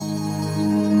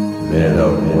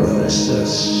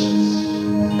Metamorphasis.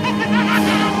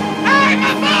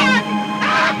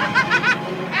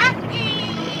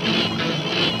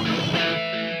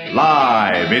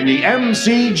 Live in the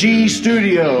MCG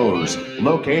studios,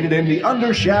 located in the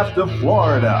undershaft of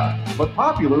Florida, but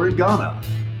popular in Ghana.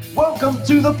 Welcome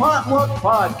to the Potluck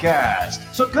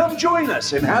Podcast. So come join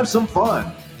us and have some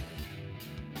fun.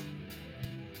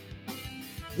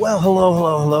 Well,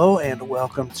 hello, and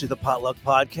welcome to the Potluck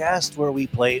Podcast, where we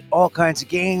play all kinds of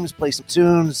games, play some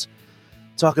tunes,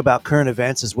 talk about current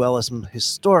events, as well as some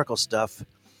historical stuff.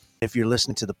 If you're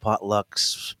listening to the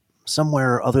Potlucks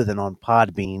somewhere other than on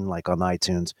Podbean, like on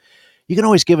iTunes, you can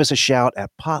always give us a shout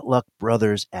at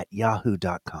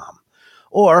PotluckBrothers@yahoo.com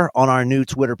or on our new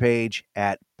Twitter page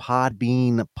at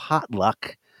Podbean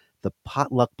Potluck, the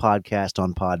Potluck Podcast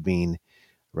on Podbean,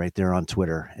 right there on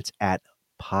Twitter. It's at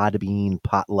Podbean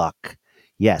Potluck.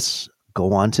 Yes,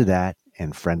 go on to that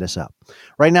and friend us up.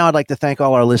 Right now, I'd like to thank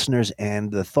all our listeners and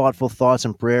the thoughtful thoughts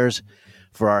and prayers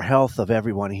for our health of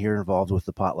everyone here involved with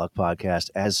the Potluck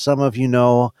Podcast. As some of you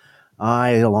know, I,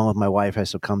 along with my wife, have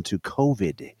succumbed to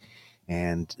COVID.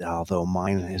 And although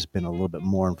mine has been a little bit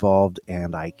more involved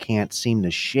and I can't seem to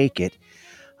shake it,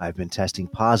 I've been testing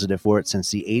positive for it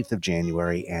since the 8th of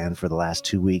January, and for the last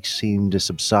 2 weeks seemed to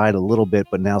subside a little bit,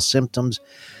 but now symptoms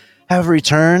have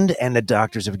returned, and the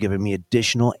doctors have given me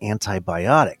additional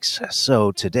antibiotics.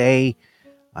 So today,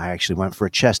 I actually went for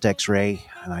a chest x-ray,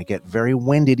 and I get very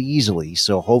winded easily,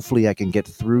 so hopefully I can get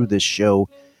through this show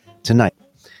tonight.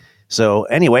 So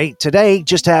anyway, today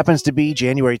just happens to be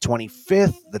January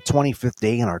 25th, the 25th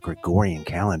day in our Gregorian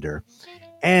calendar.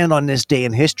 And on this day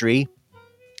in history,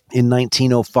 in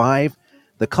 1905,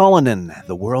 the Cullinan,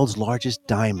 the world's largest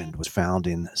diamond, was found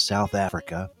in South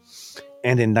Africa.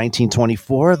 And in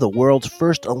 1924, the world's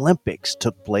first Olympics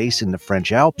took place in the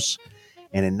French Alps.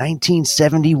 And in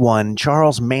 1971,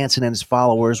 Charles Manson and his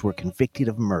followers were convicted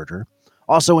of murder.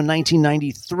 Also in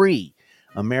 1993,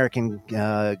 American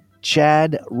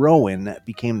Chad Rowan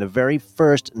became the very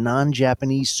first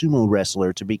non-Japanese sumo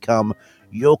wrestler to become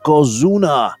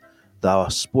Yokozuna, the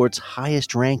sport's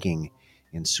highest ranking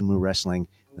in sumo wrestling.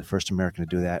 The first American to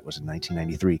do that was in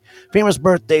 1993. Famous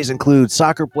birthdays include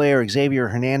soccer player Xavier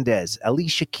Hernandez.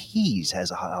 Alicia Keys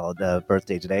has a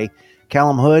birthday today.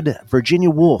 Callum Hood, Virginia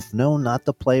Woolf. No, not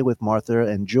the play with Martha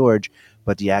and George,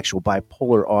 but the actual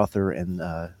bipolar author and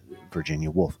Virginia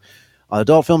Woolf.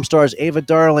 Adult film stars Ava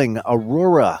Darling,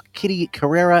 Aurora, Kitty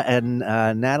Carrera, and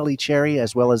Natalie Cherry,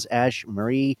 as well as Ash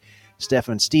Marie,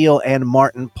 Stephen Steele, and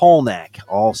Martin Polnack.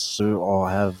 Also all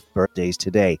have birthdays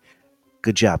today.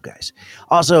 Good job, guys.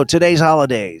 Also, today's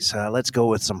holidays. Let's go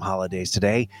with some holidays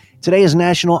today. Today is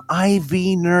National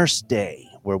IV Nurse Day,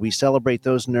 where we celebrate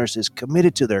those nurses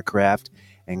committed to their craft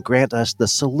and grant us the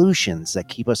solutions that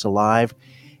keep us alive,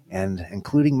 and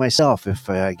including myself if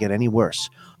I get any worse.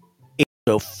 It's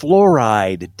also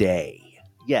Fluoride Day.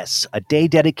 Yes, a day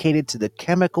dedicated to the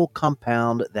chemical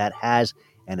compound that has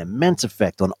an immense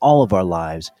effect on all of our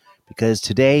lives, because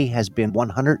today has been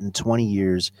 120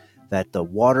 years that the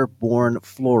waterborne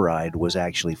fluoride was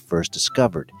actually first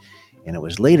discovered. And it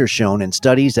was later shown in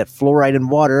studies that fluoride in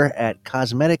water at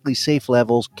cosmetically safe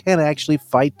levels can actually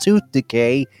fight tooth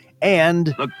decay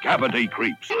and the cavity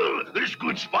creeps. This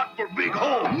good spot for big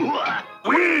hole.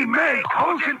 We make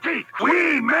holes in teeth.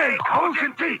 We make holes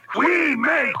in teeth. We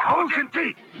make holes in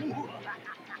teeth.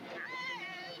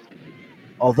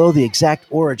 Although the exact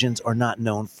origins are not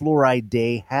known, Fluoride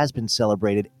Day has been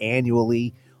celebrated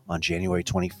annually on January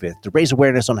 25th to raise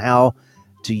awareness on how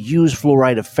to use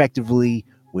fluoride effectively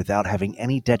without having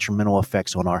any detrimental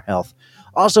effects on our health.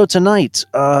 Also tonight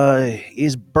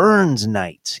is Burns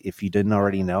Night, if you didn't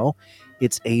already know.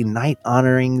 It's a night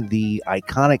honoring the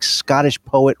iconic Scottish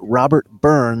poet Robert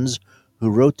Burns, who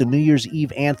wrote the New Year's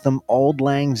Eve anthem Auld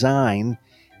Lang Syne,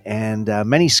 and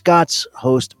many Scots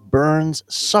host Burns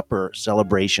Supper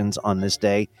celebrations on this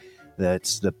day.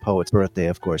 That's the poet's birthday,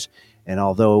 of course. And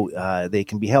although they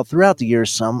can be held throughout the year,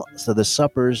 so the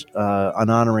suppers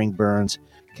on honoring Burns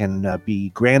can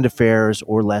be grand affairs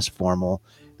or less formal.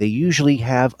 They usually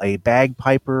have a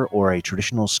bagpiper or a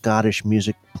traditional Scottish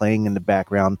music playing in the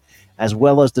background, as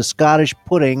well as the Scottish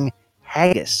pudding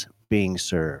haggis being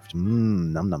served.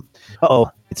 Num num. Uh-oh,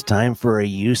 it's time for a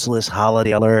useless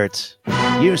holiday alert.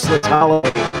 Useless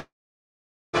holiday.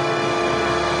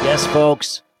 Yes,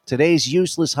 folks, today's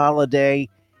useless holiday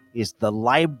is the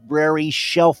Library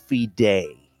Shelfie Day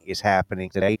is happening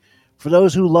today. For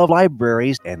those who love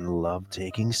libraries and love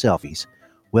taking selfies,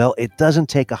 well, it doesn't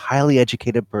take a highly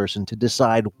educated person to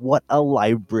decide what a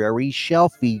library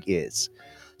shelfie is.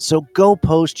 So go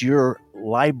post your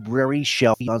library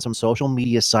shelf on some social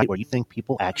media site where you think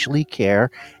people actually care,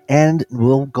 and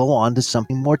we'll go on to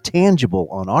something more tangible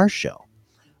on our show,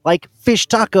 like fish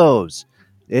tacos.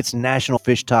 It's National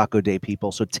Fish Taco Day,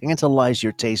 people, so tantalize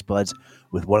your taste buds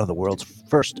with one of the world's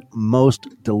first, most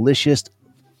delicious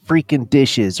freaking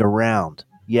dishes around.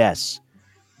 Yes,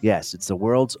 it's the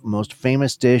world's most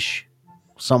famous dish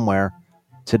somewhere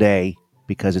today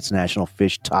because it's National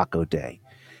Fish Taco Day.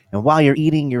 And while you're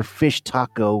eating your fish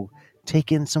taco,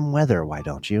 take in some weather, why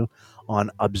don't you? On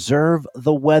Observe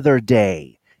the Weather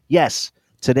Day. Yes,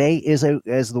 today is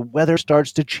as the weather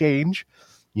starts to change,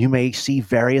 you may see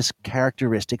various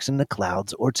characteristics in the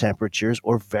clouds or temperatures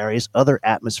or various other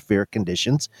atmospheric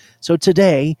conditions. So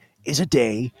today is a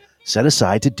day set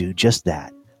aside to do just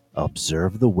that.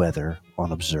 Observe the weather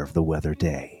on Observe the Weather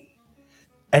Day.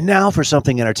 And now for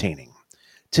something entertaining.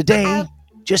 Today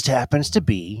just happens to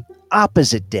be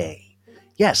Opposite Day.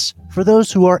 Yes, for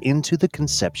those who are into the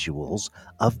conceptuals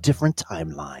of different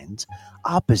timelines,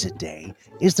 Opposite Day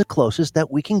is the closest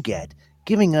that we can get,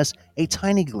 giving us a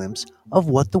tiny glimpse of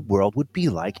what the world would be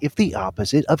like if the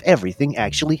opposite of everything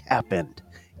actually happened.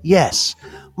 Yes,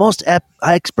 most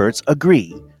experts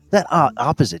agree that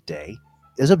Opposite Day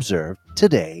is observed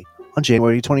today on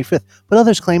January 25th, but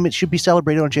others claim it should be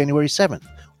celebrated on January 7th,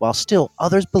 while still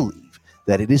others believe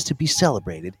that it is to be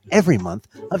celebrated every month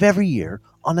of every year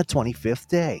on the 25th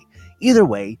day. Either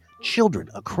way, children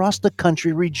across the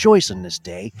country rejoice on this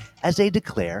day as they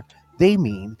declare they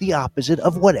mean the opposite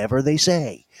of whatever they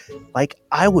say. Like,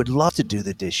 I would love to do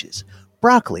the dishes.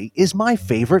 Broccoli is my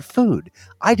favorite food.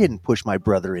 I didn't push my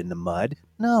brother in the mud.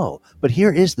 No, but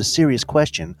here is the serious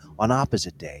question on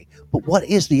Opposite Day. But what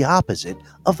is the opposite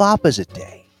of Opposite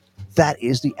Day? That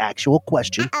is the actual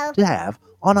question to have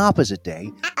on Opposite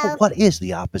Day. But what is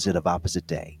the opposite of Opposite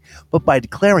Day? But by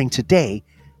declaring today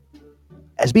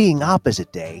as being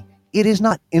Opposite Day, it is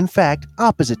not, in fact,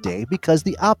 Opposite Day, because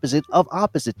the opposite of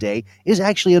Opposite Day is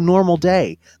actually a normal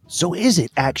day. So is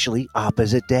it actually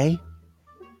Opposite Day?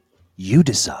 You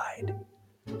decide.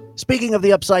 Speaking of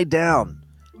the upside down,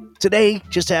 today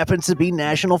just happens to be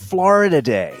National Florida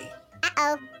Day.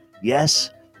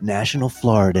 Yes, National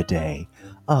Florida Day.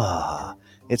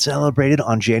 It's celebrated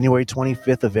on January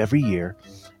 25th of every year,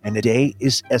 and the day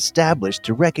is established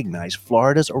to recognize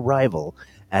Florida's arrival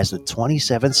as the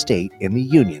 27th state in the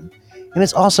Union, and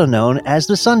it's also known as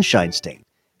the Sunshine State.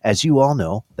 As you all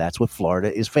know, that's what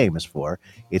Florida is famous for.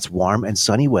 It's warm and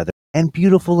sunny weather and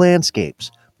beautiful landscapes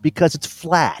because it's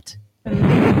flat.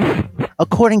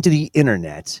 According to the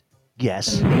internet,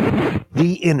 yes,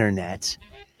 the internet,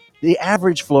 the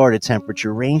average Florida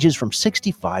temperature ranges from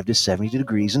 65 to 70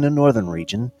 degrees in the northern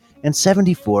region and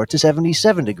 74 to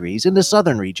 77 degrees in the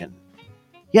southern region.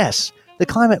 Yes, the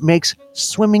climate makes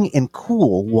swimming in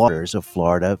cool waters of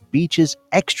Florida beaches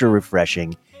extra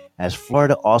refreshing, as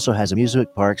Florida also has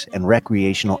amusement parks and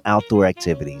recreational outdoor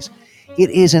activities.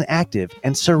 It is an active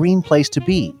and serene place to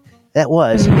be. That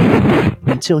was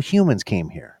until humans came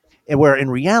here. And where in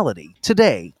reality,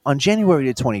 today, on January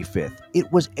the 25th,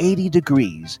 it was 80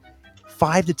 degrees,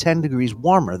 5 to 10 degrees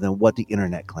warmer than what the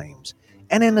internet claims.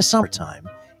 And in the summertime,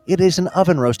 it is an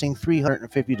oven roasting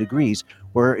 350 degrees,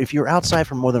 where if you're outside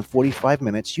for more than 45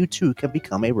 minutes, you too can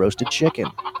become a roasted chicken.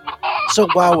 So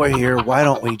while we're here, why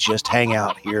don't we just hang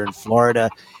out here in Florida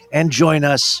and join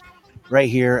us right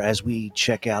here as we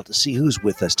check out to see who's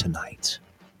with us tonight.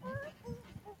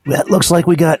 Well, it looks like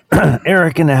we got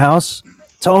Eric in the house.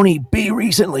 Tony B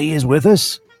recently is with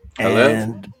us. Hello.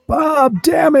 And Bob,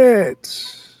 damn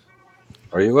it.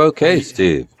 Are you okay,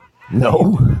 Steve?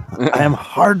 No, I am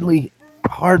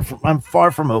I'm far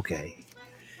from okay.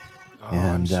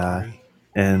 And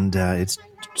it's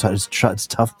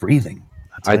tough breathing.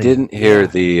 I didn't hear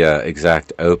the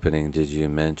exact opening. Did you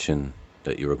mention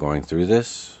that you were going through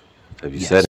this? Have you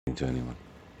said anything to anyone?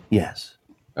 Yes.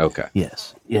 Okay.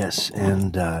 Yes.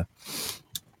 And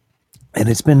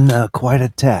it's been quite a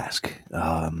task.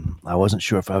 I wasn't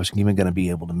sure if I was even going to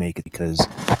be able to make it because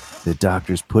the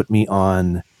doctors put me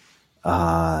on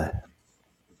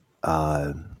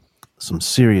some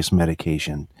serious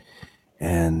medication.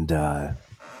 And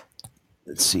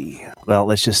let's see. Well,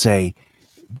 let's just say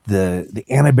the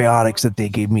antibiotics that they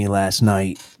gave me last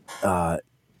night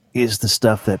is the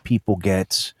stuff that people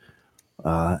get.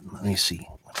 Let me see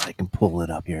if I can pull it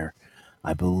up here.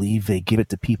 I believe they give it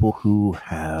to people who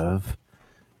have,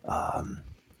 what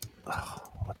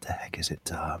the heck is it?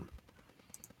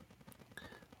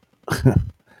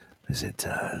 Is it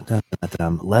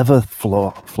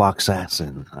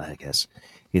levofloxacin? I guess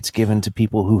it's given to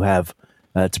people who have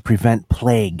to prevent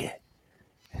plague.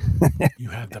 You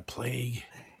have the plague.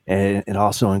 And it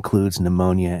also includes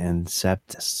pneumonia and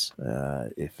sepsis,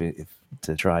 if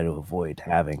to try to avoid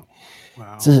having.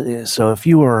 Wow. So if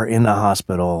you are in the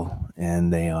hospital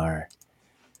and they are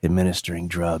administering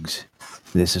drugs,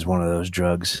 this is one of those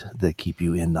drugs that keep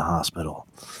you in the hospital.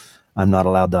 I'm not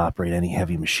allowed to operate any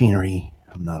heavy machinery.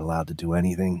 I'm not allowed to do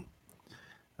anything.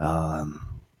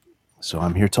 So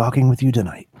I'm here talking with you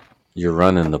tonight. You're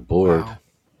running the board.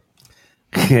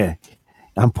 Wow.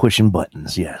 I'm pushing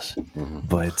buttons, yes. Mm-hmm.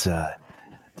 But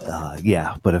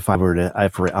but if I were to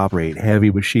operate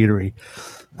heavy machinery,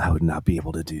 I would not be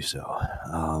able to do so.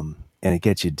 And it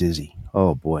gets you dizzy.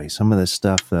 Oh boy, some of this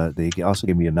stuff. They also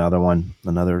give me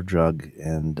another drug,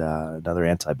 and another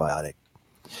antibiotic.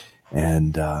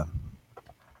 And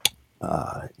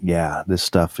this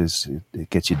stuff it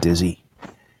gets you dizzy,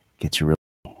 gets you really.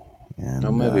 And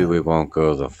Well, maybe we won't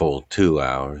go the full 2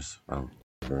 hours.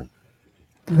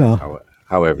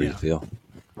 However you feel.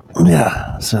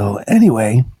 Yeah. So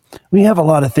anyway, we have a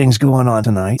lot of things going on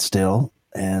tonight still,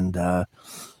 and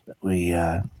we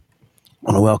want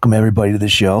to welcome everybody to the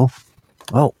show.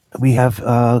 Oh, we have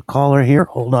a caller here.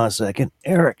 Hold on a second,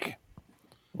 Eric.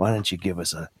 Why don't you give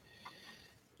us a?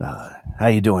 How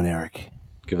you doing, Eric?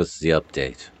 Give us the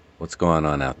update. What's going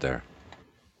on out there?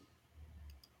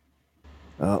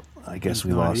 Oh, I guess He's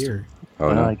we not lost here. him.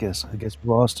 Oh, no. I guess we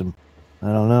lost him.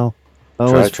 I don't know.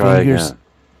 Oh, Try again.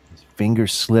 His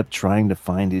fingers slipped trying to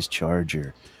find his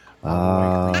charger.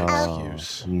 Likely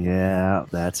excuse. Yeah,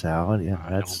 that's how it. Yeah, I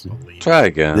that's. don't believe Try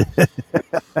again.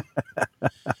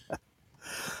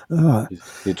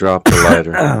 He dropped the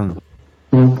lighter.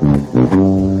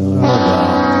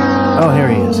 Oh, here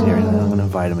he is. Here, I'm going to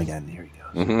invite him again. Here he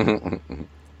goes.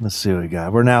 Let's see what we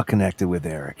got. We're now connected with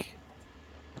Eric.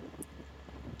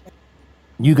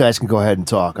 You guys can go ahead and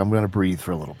talk. I'm going to breathe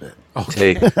for a little bit.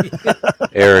 Take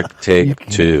Eric. Take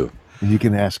 2. You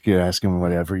can ask him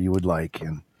whatever you would like,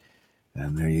 and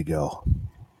there you go.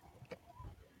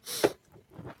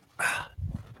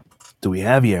 Do we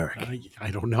have you, Eric? I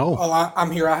don't know. Well,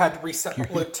 I'm here. I had to reset my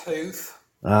Bluetooth.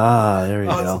 There you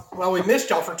go. Well, we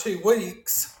missed y'all for 2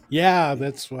 weeks. Yeah,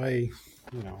 that's why.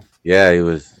 Yeah, he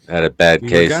had a bad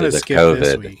case of the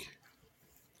COVID.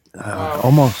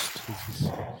 Almost.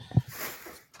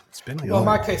 It's been a Well,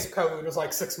 my case of COVID was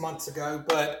like 6 months ago,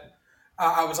 but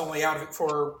I was only out of it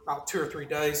for about 2 or 3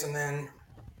 days, and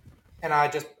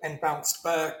I bounced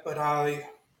back. But I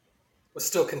was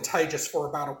still contagious for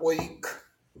about a week.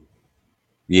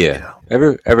 Yeah.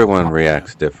 Everyone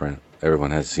reacts different.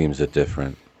 Everyone seems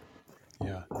different.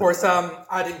 Yeah. Of course,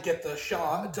 I didn't get the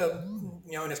shot, and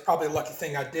it's probably a lucky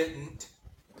thing I didn't.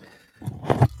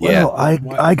 Well,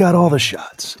 I got all the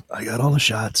shots.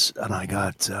 And I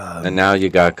got. And now you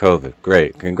got COVID.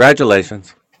 Great.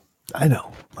 Congratulations. I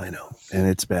know. And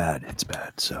it's bad.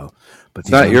 So, but It's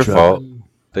not your fault.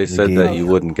 They said that you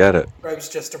wouldn't get it. Rose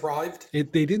just arrived. They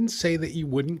didn't say that you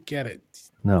wouldn't get it.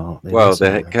 No. They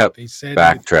kept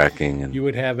backtracking. And you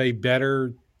would have a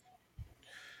better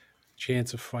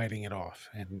chance of fighting it off.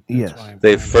 And yes.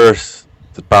 They first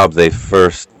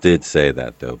did say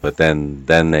that, though. But then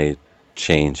they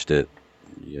changed it.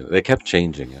 They kept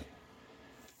changing it.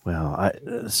 Well,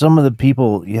 some of the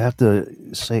people you have to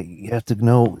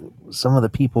know. Some of the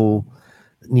people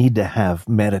need to have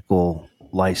medical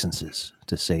licenses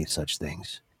to say such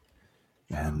things.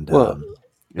 And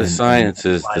the science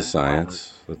is the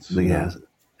science. Yeah,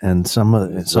 and some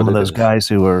of those guys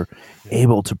who are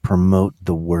able to promote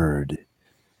the word,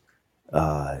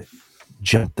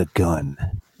 jump the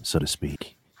gun, so to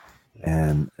speak,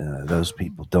 and those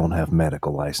people don't have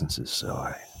medical licenses.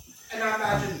 So And I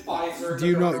imagine Pfizer. Do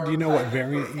you know what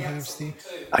variant you have, Steve?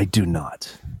 I do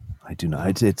not.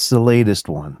 It's the latest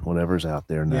one, whatever's out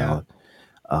there now.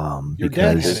 Your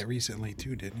dad had it recently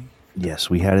too, didn't he? Yes,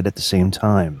 we had it at the same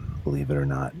time, believe it or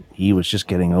not. He was just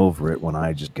getting over it when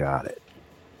I just got it.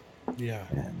 Yeah.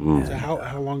 And, so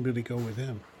how long did it go with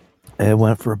him? It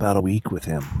went for about a week with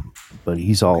him, but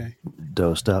he's all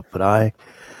dosed up. But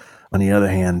on the other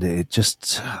hand,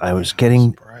 I was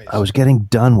getting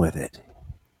done with it,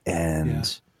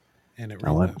 and it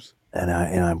I went, and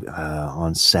I'm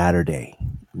on Saturday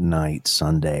night,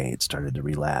 Sunday, it started to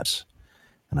relapse,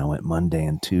 and I went Monday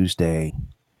and Tuesday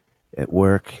at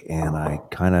work, and I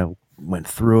kind of went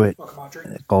through it.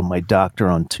 I called my doctor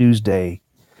on Tuesday,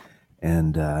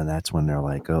 and that's when they're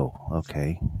like, "Oh,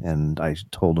 okay." And I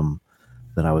told them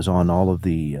that I was on all of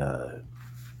the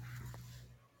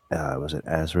was it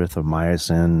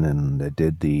azithromycin, and I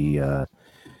did the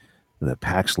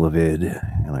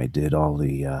Paxlovid, and I did all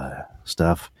the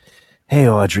stuff. Hey,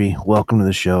 Audrey, welcome to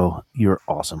the show. You're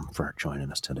awesome for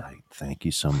joining us tonight. Thank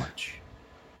you so much.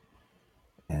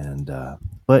 And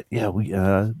but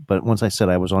yeah, but once I said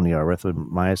I was on the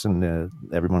erythromycin,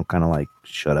 everyone kind of like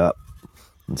shut up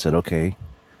and said, okay,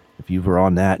 if you were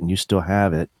on that and you still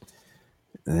have it,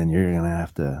 then you're gonna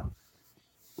have to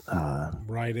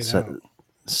Write it out.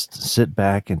 sit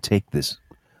back and take this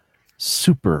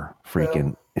super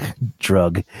freaking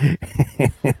drug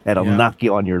that'll knock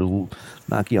you on your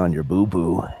boo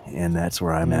boo, and that's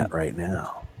where I'm at right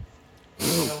now.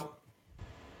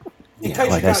 In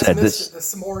case you guys missed it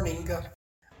this morning,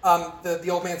 the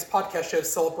Old Man's Podcast Show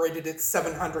celebrated its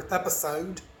 700th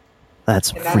episode.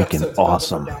 That's freaking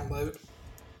awesome. Download.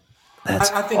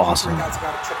 That's I think awesome. you guys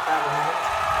got to check that one out.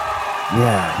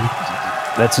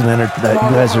 Yeah, that's an that you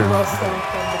guys are.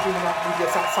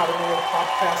 Outside of the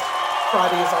podcast.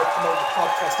 Friday is our promoted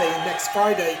podcast day, and next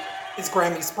Friday is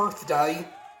Grammy's birthday.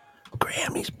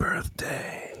 Grammy's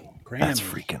birthday. That's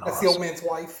freaking awesome. That's the Old Man's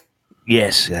wife.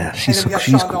 Yes, yeah. And then we have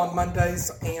Shonda on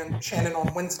Mondays and Shannon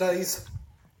on Wednesdays.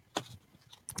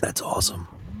 That's awesome.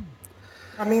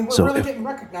 I mean, we're really getting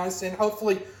recognized, and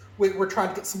hopefully we're trying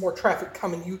to get some more traffic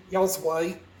coming y'all's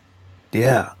way.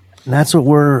 Yeah, and that's what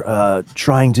we're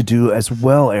trying to do as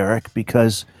well, Eric,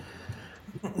 because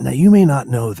now you may not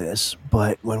know this,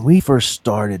 but when we first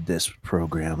started this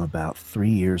program about 3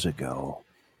 years ago,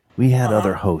 we had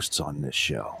other hosts on this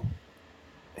show.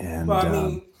 And well, I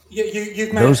mean,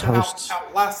 you've managed to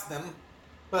outlast them,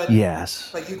 but yes,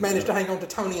 but you've managed to hang on to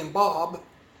Tony and Bob.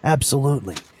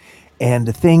 Absolutely. And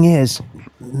the thing is,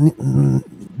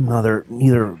 neither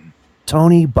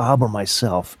Tony, Bob, or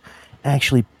myself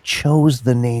actually chose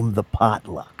the name The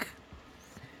Potluck.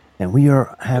 And we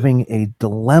are having a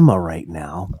dilemma right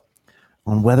now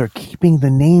on whether keeping the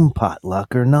name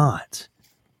Potluck or not.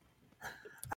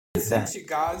 Thanks, you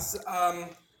guys.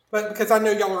 But because I know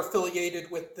y'all are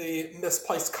affiliated with the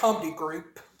Misplaced Comedy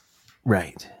Group.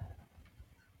 Right.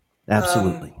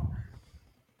 Absolutely.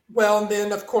 Well, and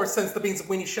then, of course, since the Beans and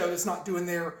Weenie Show is not doing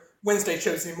their Wednesday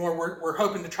shows anymore, we're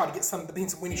hoping to try to get some of the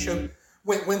Beans and Weenie Show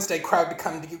Wednesday crowd to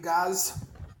come to you guys.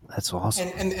 That's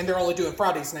awesome. And they're only doing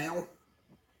Fridays now.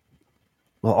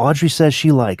 Well, Audrey says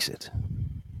she likes it.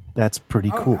 That's pretty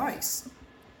cool. Nice.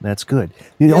 That's good.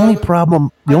 The only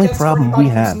problem we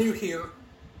have. Who's new here,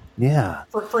 yeah.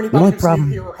 For anybody who's new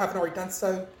here or haven't already done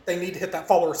so, they need to hit that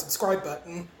follow or subscribe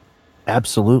button.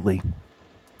 Absolutely.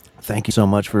 Thank you so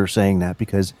much for saying that,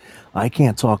 because I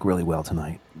can't talk really well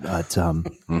tonight. But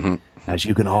as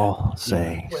you can all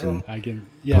say, I can.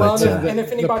 Yeah. Well, and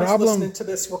if anybody's listening to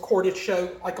this recorded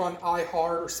show, like on iHeart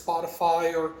or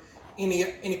Spotify or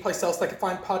any place else they can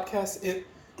find podcasts,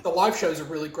 the live shows are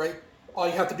really great. All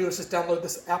you have to do is just download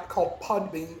this app called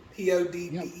Podbean,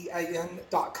 PODBEAN.com,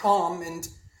 and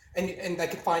they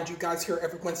can find you guys here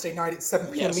every Wednesday night at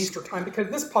 7 p.m. Eastern time, because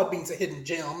this Podbean's a hidden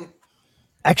gem.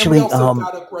 Actually, and we also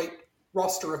got a great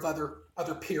roster of other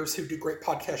peers who do great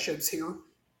podcast shows here.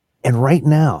 And right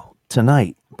now,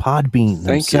 tonight, Podbean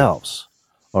themselves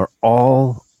are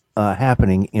all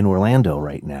happening in Orlando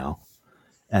right now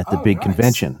at the big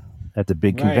convention. At the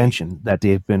big convention that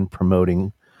they've been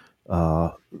promoting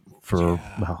for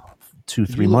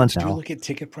 2-3 months now. Did you look at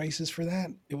ticket prices for that?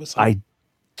 It was like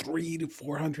 $300 to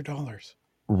 $400.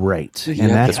 Right, and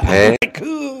that's pay.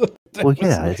 Well,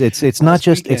 yeah, it's not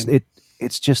just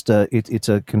it's just it's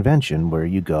a convention where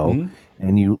you go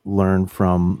and you learn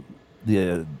from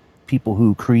the people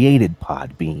who created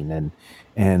Podbean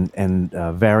and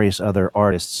various other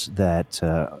artists that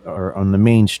are on the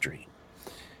main street,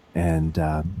 and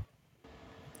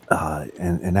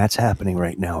that's happening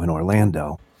right now in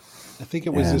Orlando. I think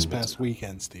it was this past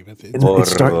weekend, Steve.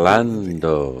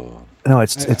 Orlando. No,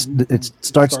 it starts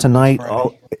tonight.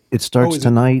 It starts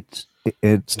tonight.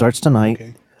 It starts tonight.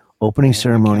 Okay. Opening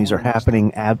ceremonies are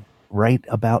happening right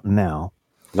about now.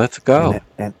 Let's go.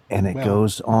 And it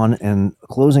goes on, and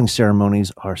closing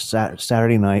ceremonies are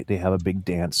Saturday night. They have a big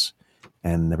dance,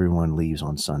 and everyone leaves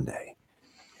on Sunday.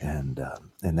 And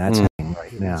that's happening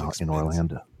right now in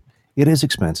Orlando. It is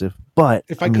expensive, but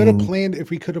if we could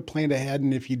have planned ahead,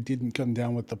 and if you didn't come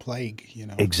down with the plague,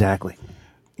 Exactly.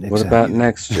 What about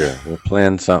next year? We'll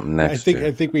plan something next year.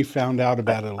 I think we found out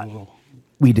about it a little.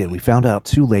 We did. We found out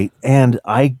too late, and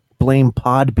I blame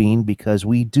Podbean, because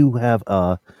we do have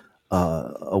a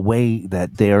way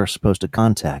that they are supposed to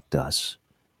contact us.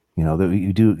 That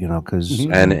you do, because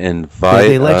and invite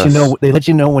they let us. They let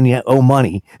you know when you owe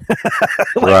money.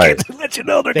 Right. They let you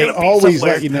know they always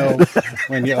let you know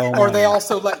when you owe money. Or they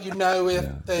also let you know if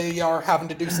they are having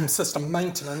to do some system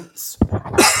maintenance.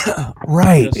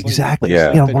 Right. Exactly.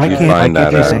 Yeah.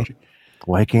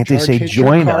 Why can't they say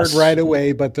join us right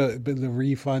away? But the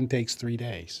refund takes 3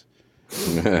 days.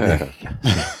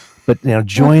 But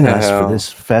join the us for hell?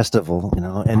 this festival.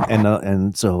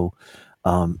 And so,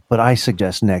 but I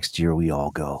suggest next year we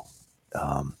all go.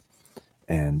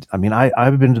 And I mean,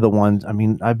 I've been to the ones. I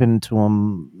mean, I've been to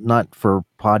them not for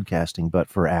podcasting, but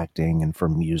for acting and for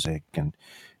music,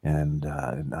 and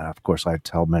of course, I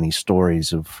tell many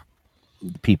stories of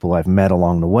the people I've met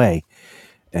along the way,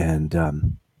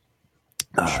 and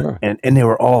Sure. and they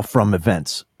were all from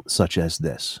events such as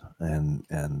this,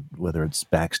 and whether it's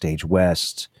Backstage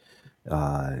West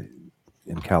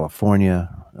in California,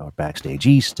 or Backstage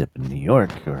East up in New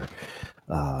York,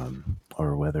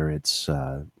 or whether it's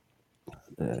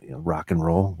rock and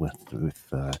roll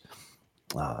with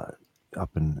up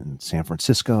in San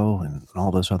Francisco and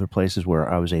all those other places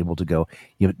where I was able to go.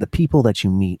 The people that you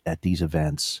meet at these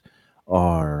events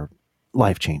are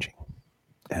life changing,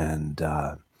 and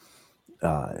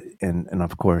and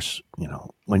of course,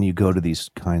 when you go to these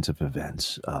kinds of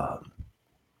events,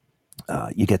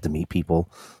 you get to meet people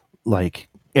like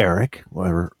Eric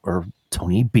or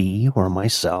Tony B or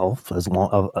myself, as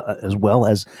well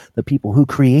as the people who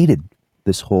created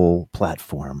this whole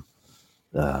platform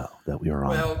that we are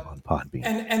on Podbean.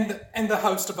 And the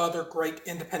host of other great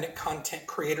independent content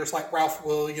creators like Ralph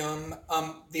William,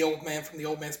 the old man from the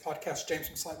Old Man's Podcast, James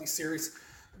from Slightly Serious,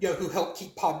 who helped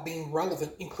keep Podbean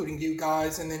relevant, including you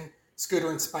guys, and then Scooter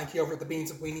and Spanky over at the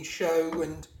Beans and Weenie show,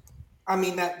 and I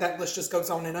mean that list just goes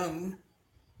on and on.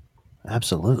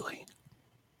 Absolutely.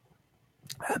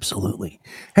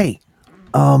 Hey,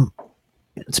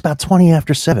 it's about 20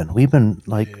 after 7. We've been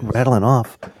rattling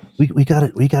off. We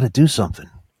got to do something.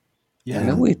 Yeah.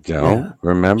 No, we don't. Yeah.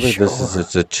 Remember, Sure.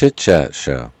 it's a chit chat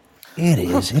show. It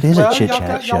is. It is a chit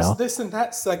chat show. Y'all this and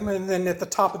that segment, and then at the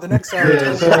top of the next hour,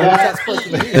 that's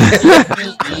breaking news.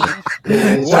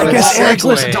 I guess Eric's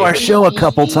listened to our show a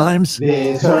couple times.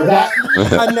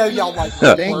 I know y'all like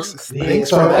that. Thanks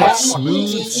for that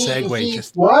smooth segue.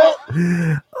 Just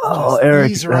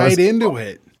Eric, ease right into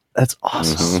it. That's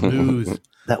awesome. Smooth.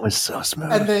 That was so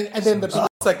smooth. And then the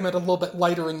segment a little bit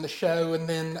later in the show, and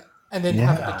then having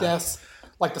to guess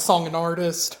like the song and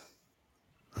artist.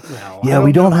 Well,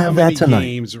 we don't have that tonight.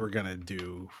 Games we're gonna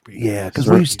do. Because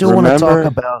we still want to talk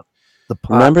about the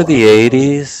pot. Remember the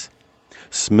 80s?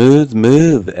 Smooth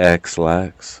move,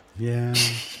 X-Lax. Yeah,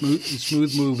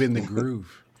 smooth move in the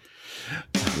groove.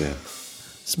 Yeah.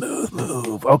 Smooth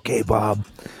move. Okay, Bob.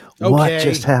 Okay. What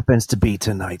just happens to be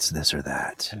tonight's this or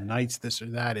that? Tonight's this or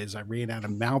that is I ran out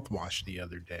of mouthwash the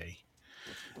other day.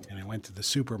 And I went to the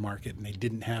supermarket and they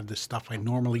didn't have the stuff I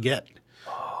normally get.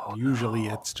 Usually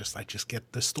it's just I just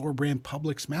get the store brand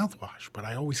Publix mouthwash, but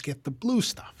I always get the blue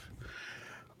stuff.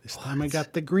 This time I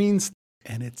got the green stuff,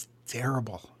 and it's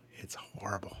terrible. It's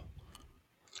horrible.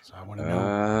 So I want to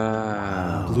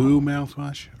know blue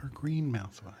mouthwash or green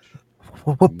mouthwash.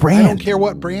 What brand? I don't care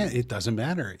what brand. It doesn't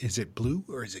matter. Is it blue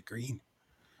or is it green?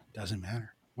 Doesn't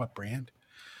matter. What brand?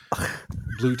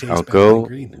 Blue tastes I'll better go than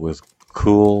green. with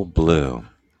Cool Blue.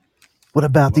 What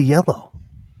about the yellow?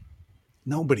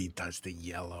 Nobody does the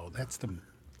yellow. That's the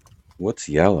What's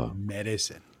yellow?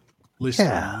 medicine. Listerine.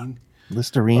 Yeah.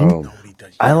 Listerine? Nobody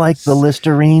does yellow. I like the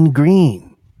Listerine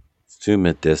green. It's too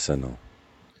medicinal.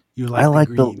 You like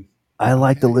the green. I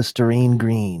like the Listerine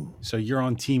green. So you're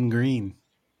on team green.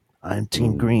 I'm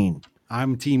team green.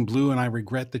 I'm team blue, and I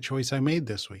regret the choice I made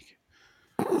this week.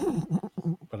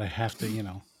 But I have to,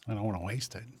 I don't want to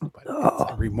waste it.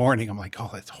 But every morning I'm like, oh,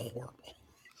 that's horrible.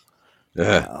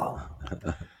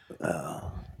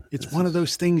 It's one of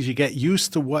those things you get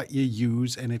used to what you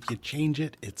use, and if you change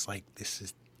it, it's like, this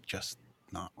is just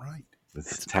not right.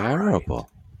 It's terrible.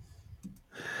 Right.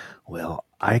 Well,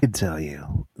 I could tell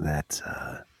you that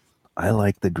I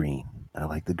like the green. I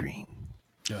like the green.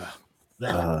 You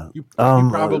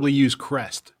probably use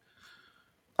Crest.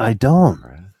 I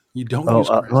don't. You don't use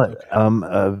Crest.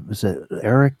 Okay.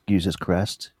 Eric uses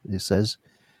Crest. It says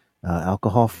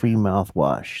alcohol-free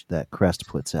mouthwash that Crest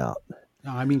puts out.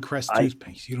 No, I mean Crest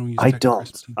toothpaste. You don't use. I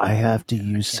don't. I have to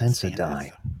use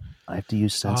Sensodyne. I have to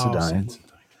use Sensodyne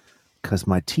because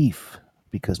my teeth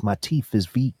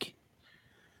is weak.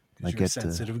 You're a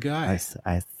sensitive guy.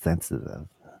 I'm sensitive.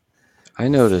 I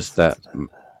noticed that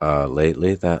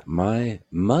lately that my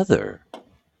mother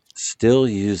still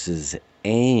uses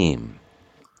AIM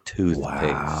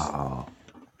toothpaste. Wow.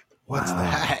 What's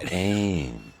that?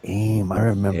 AIM. AIM. I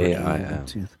remember AIM.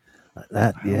 Tooth.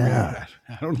 That, yeah.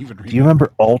 I don't even remember. Do you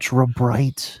remember Ultra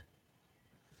Bright?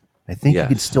 I think Yes.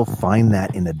 you could still find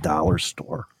that in a dollar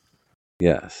store.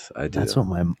 Yes, I do. That's what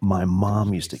my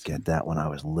mom used to get that when I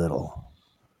was little.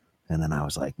 And then I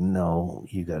was like, no,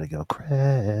 you got to go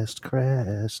Crest.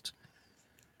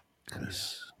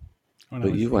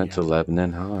 But you went to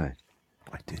Lebanon High.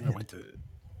 I did. I went to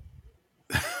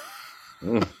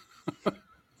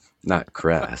Not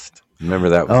Crest. Remember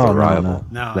that was the rival.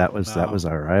 No, that was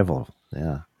our rival.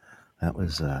 Yeah, that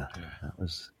was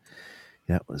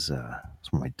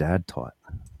that's what my dad taught.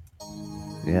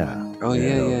 Yeah. Oh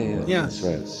yeah. Yeah. That's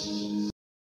right.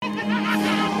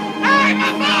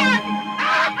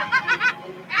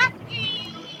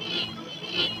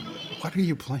 What are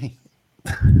you playing?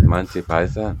 Monty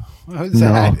Python. What is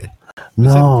that? Was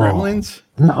No. it Gremlins?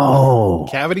 No.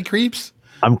 Cavity Creeps?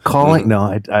 I'm calling.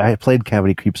 No, I played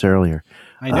Cavity Creeps earlier.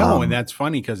 I know, and that's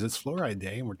funny because it's Fluoride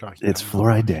Day, and we're talking. It's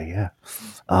Fluoride Day, yeah.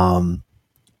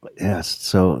 Yes.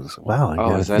 So wow.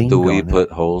 Oh, is that the we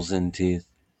put holes in teeth?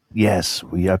 Yes,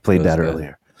 I played that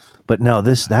earlier. But no,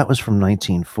 that was from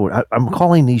 1940. I'm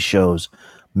calling these shows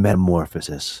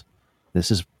Metamorphasis.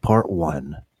 This is part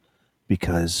 1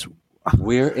 because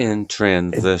we're in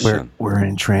transition. We're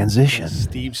in transition.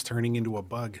 Steve's turning into a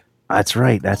bug. That's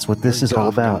right. That's what this is all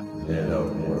about.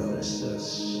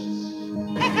 Metamorphosis.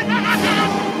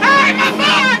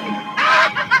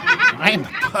 I'm a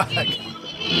bug.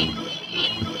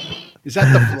 Is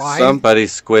that the fly? Somebody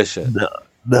squish it.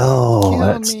 No,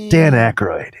 that's Dan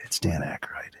Aykroyd. It's Dan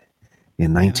Aykroyd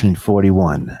in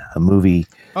 1941, a movie.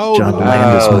 John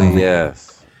Landis movie.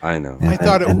 Yes, I know. I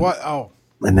thought it was. Oh,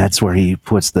 and that's where he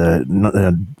puts the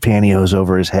pantyhose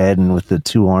over his head and with the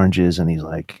 2 oranges, and he's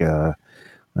like,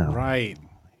 right.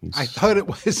 I thought it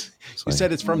was. You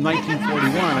said it's from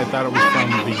 1941. I thought it was from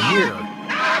the year.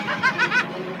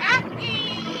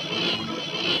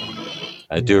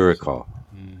 I do recall.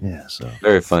 Yeah, so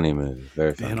very funny movie.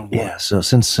 Very funny. Yeah, so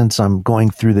since I'm going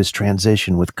through this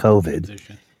transition with COVID,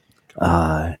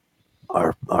 our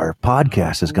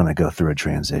podcast is going to go through a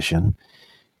transition,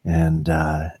 and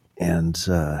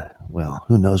well,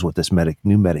 who knows what this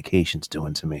new medication's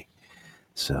doing to me?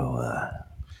 So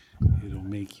it'll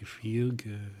make you feel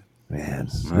good, man.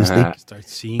 Start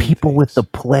seeing people with the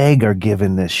plague are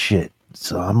giving this shit,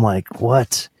 so I'm like,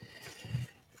 what?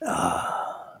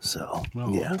 So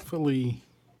yeah, hopefully.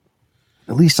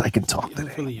 At least I can talk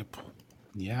today.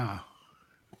 Yeah.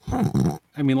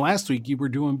 I mean, last week you were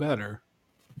doing better.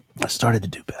 I started to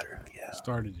do better. Yeah.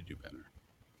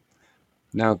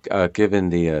 Now, given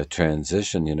the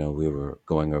transition, we were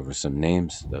going over some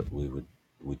names that we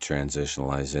would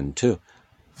transitionalize into,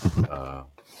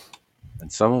 and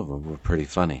some of them were pretty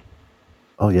funny.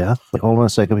 Oh yeah. But hold on a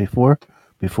second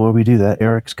before we do that.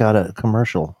 Eric's got a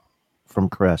commercial from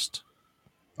Crest.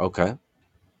 Okay.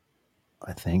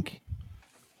 I think.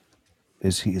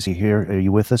 Is he here? Are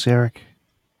you with us, Eric?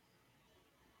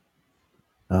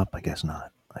 Nope, I guess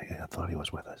not. I thought he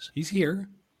was with us. He's here.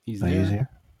 He's there. He's here?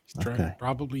 He's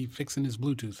probably fixing his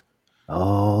Bluetooth.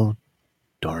 Oh,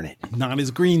 darn it. Not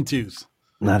his green tooth.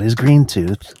 Not his green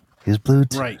tooth. His blue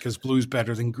tooth. Right, because blue's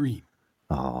better than green.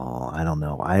 Oh, I don't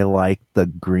know. I like the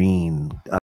green.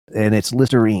 And it's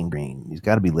Listerine green. He's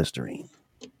got to be Listerine.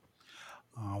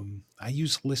 I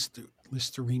use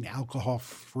Listerine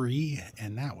alcohol-free,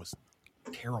 and that was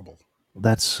terrible.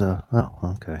 That's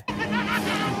okay.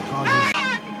 It causes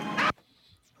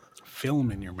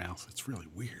film in your mouth. It's really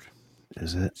weird.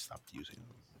 Is it? Stopped using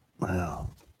it.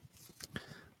 Well,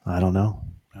 I don't know.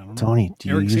 Tony, do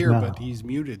Eric's you use here, mouth? but he's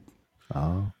muted.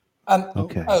 Oh.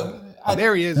 Okay.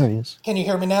 There he is. There he is. Can you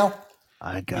hear me now?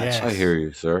 I got you. I hear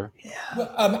you, sir. Yeah.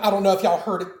 I don't know if y'all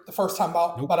heard it the first time,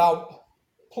 but I'll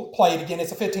play it again.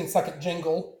 It's a 15-second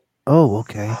jingle. Oh,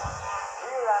 okay. Year after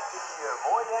year,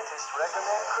 more dentists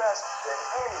recommend Crest than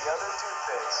any other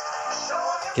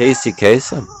toothpaste. Casey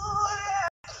Kasem.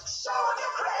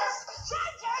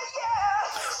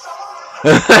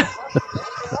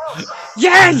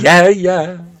 Yeah.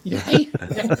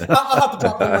 I'll have to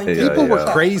drop the link. People were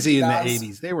crazy in the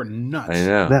 80s. They were nuts. I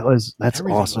know. That's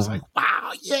Everything awesome. was like,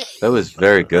 wow, yeah. That was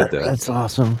very good, though. That's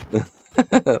awesome.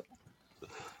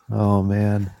 Oh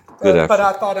man. Good but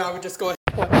I thought I would just go ahead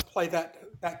and play that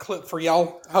clip for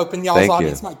y'all, hoping y'all's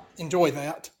audience might enjoy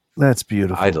that. That's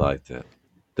beautiful. I'd like that.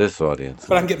 This audience.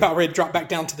 But I'm getting about ready to drop back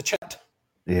down to the chat.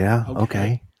 Yeah.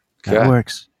 Okay. That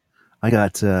works. I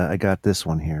got this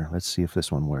one here. Let's see if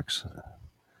this one works.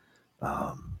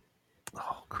 Oh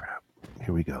crap.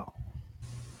 Here we go.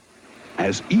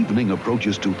 As evening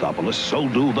approaches Toothopolis, so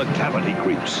do the cavity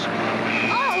creeps.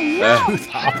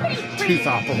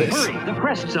 Toothopolis. Hurry, the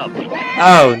Crest's up.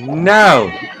 Oh no!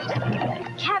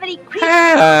 Cavity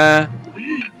creeps.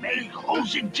 We make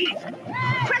holes in teeth.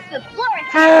 Press the floor.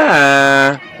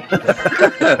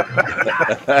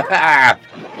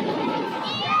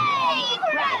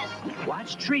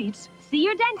 Watch treats See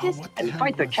your dentist. and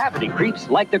fight the cavity creeps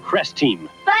like the Crest team.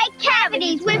 Fight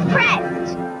cavities with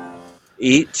Crest.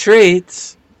 Eat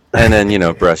treats, and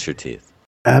then brush your teeth.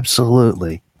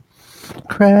 Absolutely.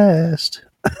 Crest.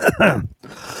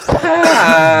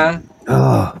 Ah!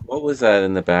 Oh, What was that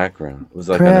in the background? It was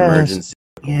like an Crest. emergency.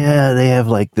 Yeah, they have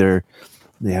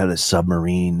they had a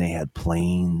submarine, they had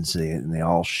planes, and they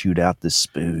all shoot out this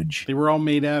spooge. They were all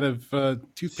made out of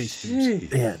toothpaste tubes.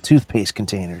 Jeez. Yeah, toothpaste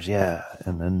containers. Yeah,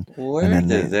 and then Where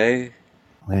did they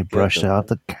brushed out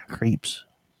the creeps.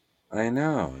 I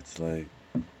know. It's like,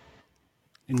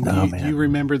 And Oh, do man. you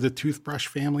remember the toothbrush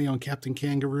family on Captain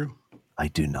Kangaroo? I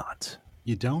do not.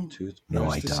 You don't? toothbrush. No,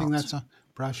 I used to sing don't. that song.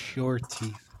 Brush your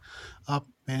teeth up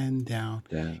and down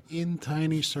Down. in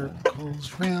tiny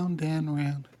circles, round and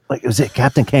round. Like, was it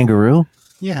Captain Kangaroo?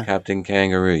 Yeah. Captain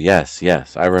Kangaroo. Yes,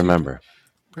 I remember.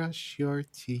 Brush your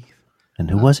teeth. And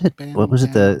who was it? Up and What was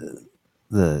it? down.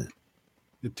 The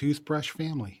The toothbrush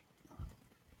family.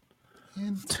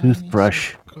 In tiny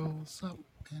Toothbrush. circles up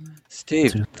and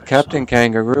Steve, Toothbrush Captain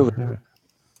Kangaroo.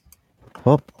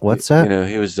 Oh, what's that? You know,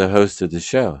 he was the host of the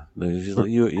show. He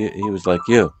was like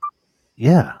you.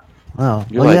 Yeah. Oh,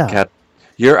 You're well, like yeah.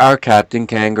 You're our Captain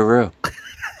Kangaroo.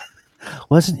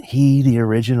 Wasn't he the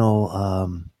original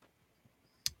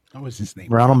what was his name?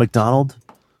 Ronald McDonald?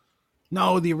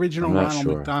 No, the original I'm not Ronald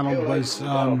sure. McDonald was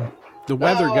the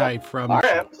weather guy from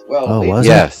Oh, was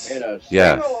Yes, it?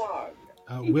 yes.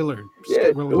 Willard.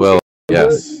 Yes. Willard. Well,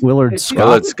 yes. Willard Scott.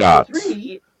 Willard Scott.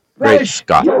 Great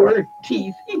Scott. Your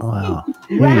teeth Wow.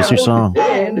 Here's your song.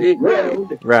 and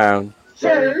round. Round.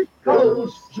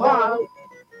 Circles, small,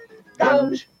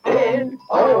 gums, and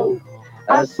all.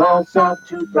 A small, soft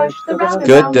toothbrush, the round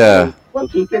Good will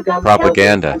keep your gums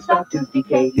propaganda. healthy and stop tooth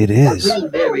decay. It is. Chew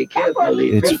very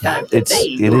carefully 3 times a day.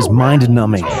 It is mind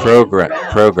numbing.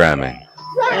 Programming.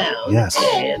 Round Yes.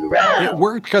 and round. It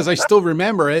worked because I still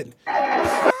remember it.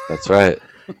 That's right.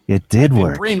 It did Been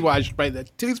work. brainwashed by the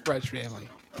toothbrush family.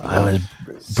 I was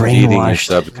Feeding your brainwashed.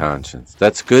 subconscious.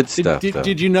 That's good stuff, though.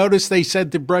 Did you notice they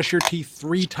said to brush your teeth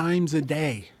 3 times a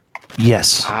day?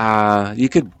 Yes. You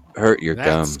could hurt your That's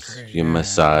gums. great. You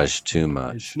massage too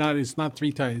much. It's not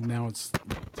 3 times now. It's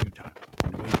 2 times.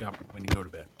 When you wake up, when you go to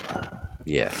bed. Yeah.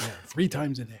 Yeah, 3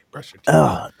 times a day. Brush your teeth.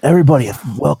 Oh, everybody,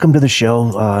 welcome to the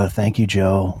show. Thank you,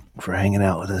 Joe, for hanging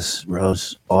out with us.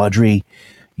 Rose, Audrey,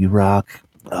 you rock.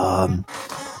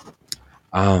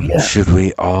 Should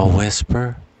we all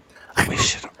whisper? We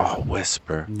should all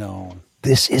whisper No.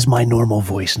 This is my normal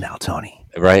voice now, Tony.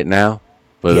 right now,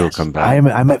 but it'll Yes, come back.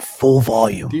 I'm at full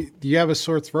volume. Do you have a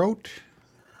sore throat?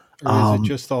 Or is it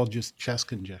just all just chest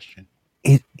congestion?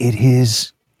 It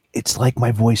is. It's like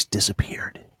my voice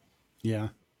disappeared. Yeah.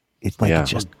 It's like Yeah. it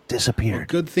just disappeared.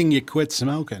 Good thing you quit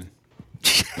smoking.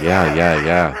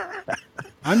 Yeah.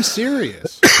 I'm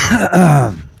serious.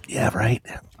 Yeah, right.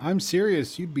 I'm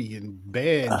serious. You'd be in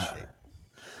bad shape.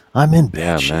 I'm in Yeah,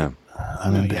 bad shape. man.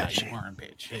 I'm in Yeah, bad shape. you are in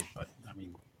bad shape, but I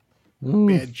mean,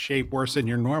 bad shape worse than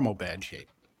your normal bad shape.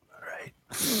 Right.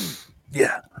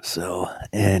 Yeah. So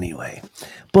anyway,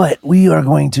 but we are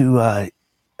going to.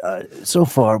 So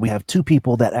far, we have 2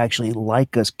 people that actually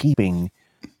like us keeping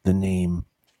the name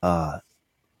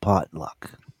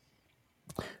Potluck,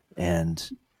 and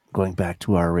going back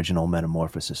to our original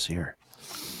Metamorphasis here.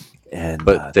 And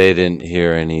But they didn't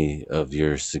hear any of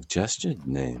your suggested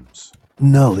names.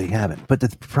 no, they haven't. But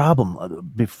the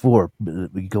problem, before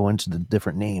we go into the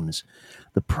different names,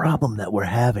 the problem that we're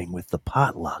having with the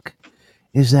potluck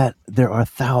is that there are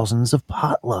thousands of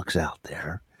potlucks out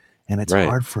there, and it's Right.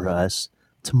 hard for us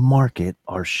to market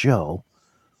our show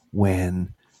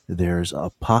when there's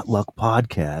a potluck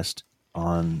podcast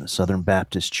on the Southern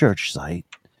Baptist Church site,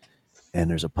 and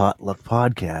there's a potluck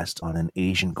podcast on an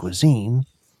Asian cuisine,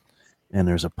 and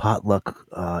there's a potluck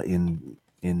in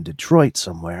Detroit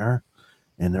somewhere,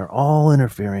 and they're all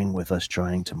interfering with us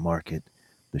trying to market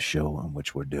the show on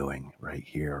which we're doing right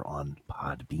here on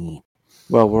Podbean.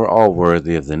 Well, we're all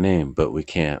worthy of the name, but we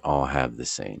can't all have the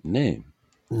same name.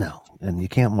 No, and you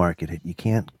can't market it. You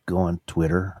can't go on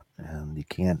Twitter, and you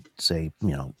can't say,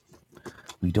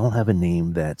 we don't have a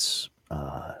name that's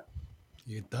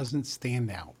It doesn't stand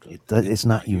out. it's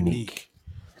not unique.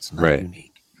 It's not Right.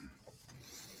 unique.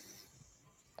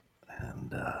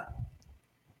 And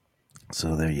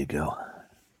so there you go.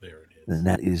 There it is. And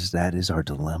that is our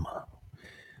dilemma.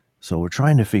 So we're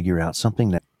trying to figure out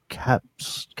something that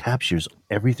captures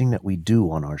everything that we do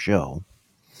on our show,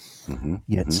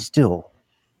 yet still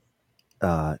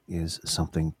is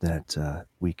something that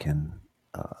we can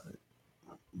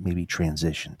maybe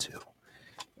transition to,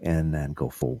 and then go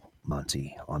full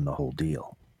Monty on the whole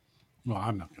deal. Well,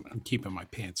 I'm keeping my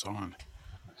pants on.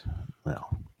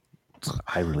 Well,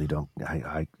 I really don't.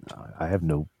 I have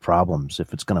no problems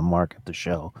if it's going to market the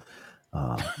show.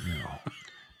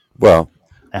 Well,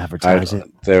 advertise it.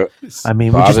 There, I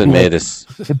mean, Bob just had be made like, us.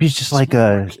 it'd be just like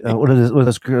what are those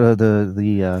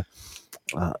the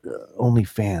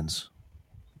OnlyFans?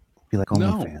 Be like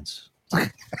No. OnlyFans.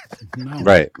 No.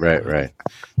 Right.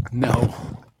 No.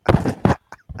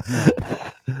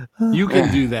 You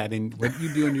can do that, and what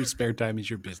you do in your spare time is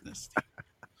your business.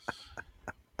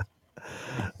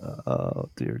 Oh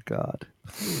dear God!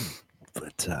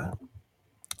 But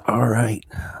all right,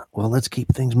 well, let's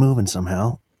keep things moving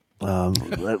somehow. What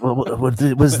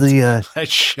was the?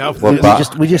 Let's shove Well,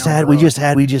 this we just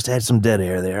down had some dead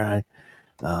air there.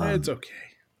 It's okay.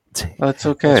 That's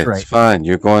okay. That's right. It's fine.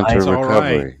 You're going It's through all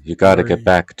recovery. right. You got to You're- get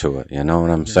back to it. You know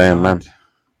what I'm You're saying, man?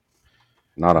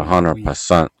 not- Not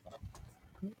 100%.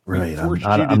 We Right. forced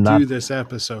I'm you to not. do this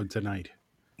episode tonight.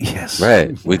 Yes.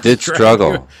 Right. We did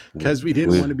struggle. Because we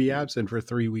didn't want to be absent for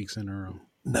 3 weeks in a row.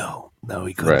 No,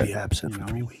 he couldn't Right. be absent for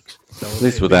 3 weeks. So At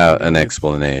least without an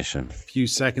explanation. A few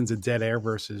seconds of dead air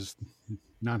versus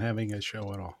not having a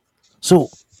show at all. So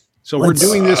we're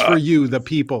doing this for you, the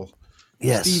people.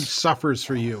 yes, Steve suffers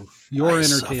for you. Your I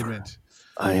entertainment.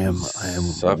 I am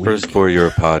Suffers weak. for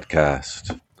your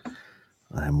podcast.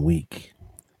 I'm weak.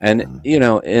 And, you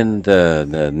know, in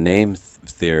the name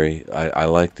theory, I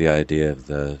like the idea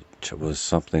of was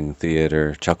something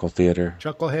theater, Chuckle Theater?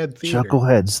 Chucklehead Theater.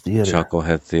 Chuckleheads Theater.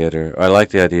 Chucklehead Theater. I like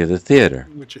the idea of the theater.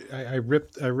 Which I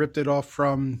ripped it off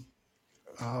from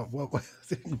what was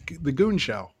it? The Goon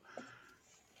Show.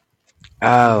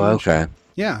 Oh, okay.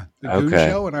 Yeah, the Goon Okay.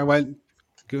 Show, and I went,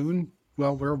 Goon.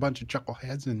 Well, we're a bunch of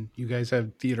chuckleheads, and you guys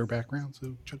have theater background,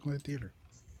 so Chucklehead Theater.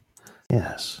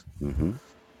 Yes. Mm-hmm.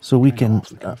 So we Kinda can off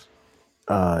the cuff.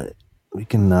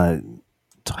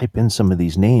 type in some of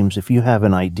these names. If you have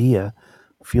an idea,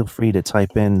 feel free to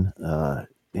type in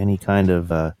any kind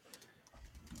of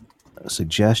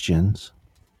suggestions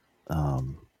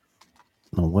on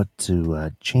what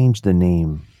to change the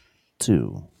name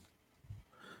to,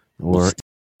 or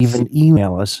even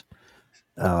email us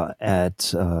at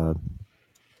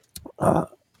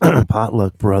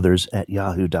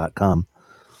PotluckBrothers@yahoo.com.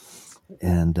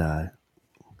 And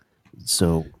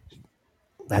so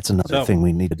that's another thing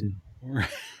we need to do.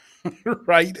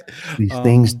 Right. These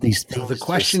things. So the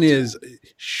question is,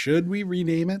 should we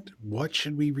rename it? What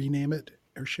should we rename it?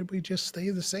 Or should we just stay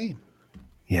the same?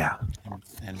 Yeah.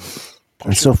 And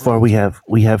so far we have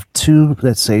two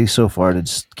that say so far to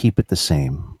just keep it the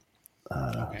same.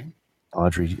 Okay.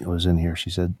 Audrey was in here. She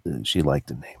said she liked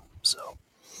the name. So.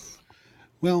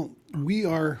 Well, we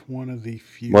are one of the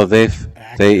few. Well, they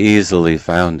easily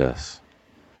found us.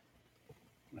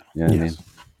 You know what I mean?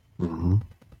 Mm-hmm.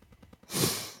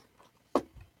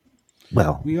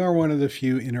 Well, we are one of the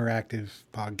few interactive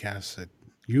podcasts that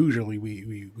usually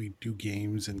we do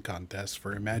games and contests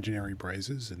for imaginary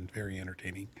prizes and very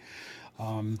entertaining.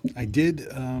 I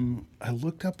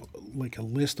looked up like a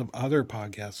list of other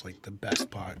podcasts, like the best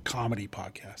comedy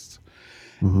podcasts.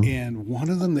 Mm-hmm. And one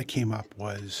of them that came up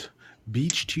was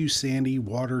Beach Too Sandy,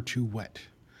 Water Too Wet.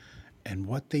 And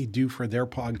what they do for their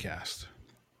podcast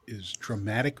is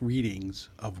dramatic readings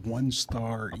of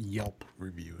 1-star Yelp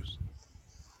reviews.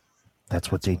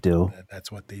 That's what they do.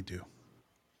 That's what they do.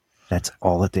 That's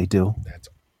all that they do. That's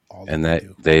all. And they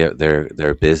do.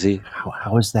 they're busy.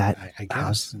 How is that? I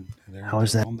guess. How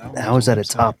is that? How is that a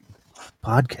top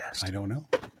podcast? I don't know.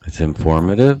 It's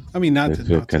informative. I mean, not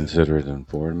to consider it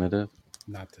informative.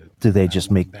 Not to. Do they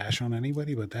just make bash on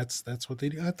anybody? But that's what they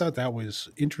do. I thought that was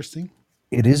interesting.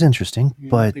 It is interesting,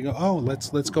 but they go, oh, let's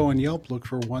go on Yelp, look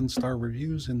for 1-star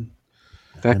reviews, and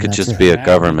that could just be a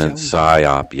government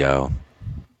psyop, yo.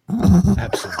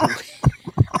 Absolutely.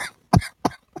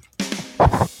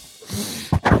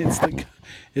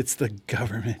 It's the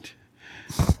government.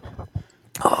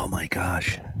 Oh my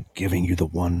gosh, giving you the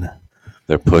one.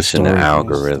 They're pushing the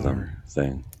algorithm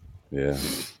thing. Yeah,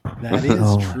 that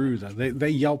is true though. They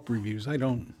Yelp reviews. I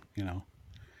don't,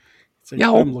 it's like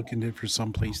I'm looking for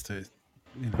some place to,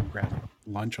 grab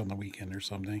lunch on the weekend or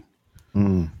something.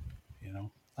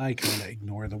 I kind of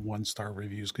ignore the 1-star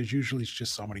reviews because usually it's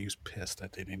just somebody who's pissed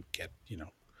that they didn't get,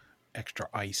 extra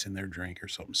ice in their drink or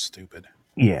something stupid.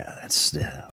 Yeah, that's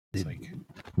like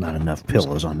not enough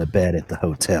pillows on the bed at the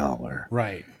hotel, or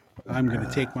right. I'm going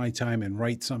to take my time and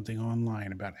write something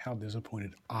online about how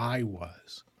disappointed I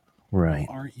was. Right?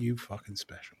 Well, aren't you fucking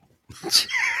special?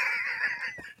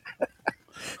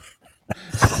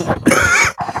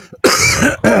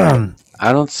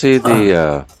 I don't see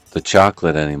the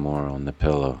chocolate anymore on the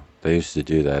pillow. They used to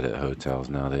do that at hotels.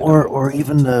 Now they or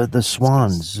even the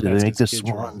swans. They make the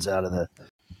swans out of the.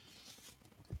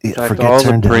 In fact, all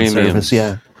the premiums. Service,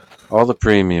 yeah, all the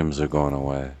premiums are going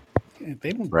away.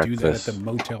 They don't do that at the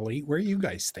Motel 8. Where are you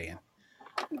guys staying?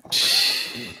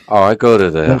 Oh, I go to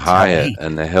the No, Hyatt Tony.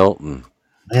 and the Hilton.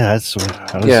 Yeah, that's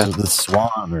Yeah. the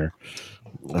Swan or.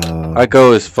 I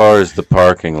go as far as the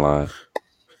parking lot.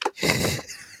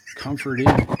 Comfort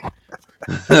Inn.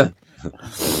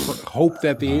 Hope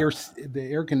that the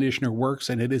air conditioner works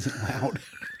and it isn't loud.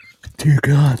 Dear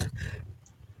God.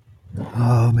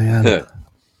 Oh man.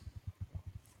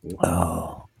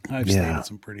 Oh, I've stayed at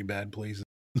some pretty bad places.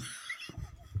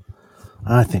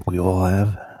 I think we all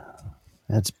have.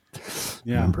 That's.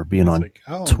 Yeah. Remember being on like,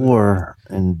 tour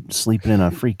and sleeping in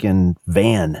a freaking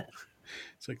van.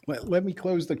 It's like, let me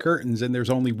close the curtains, and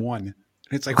there's only one. And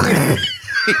it's like, wait,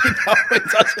 it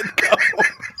doesn't go.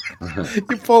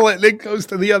 You pull it, and it goes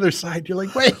to the other side. You're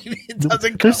like, wait, it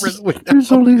doesn't cover the window.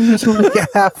 There's only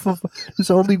there's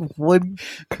only one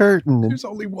curtain. There's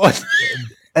only one.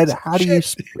 And how do you?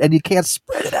 And you can't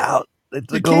spread it out.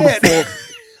 You can't.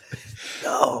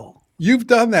 No. You've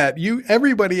done that.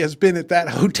 Everybody has been at that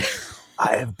hotel.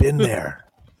 I have been there.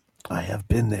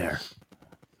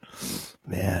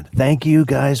 Man, thank you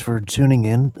guys for tuning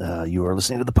in. You are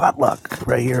listening to the Potluck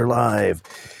right here live.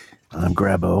 I'm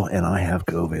Grabo, and I have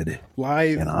COVID.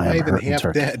 Live and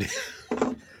half dead.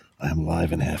 I'm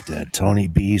live and half dead. Tony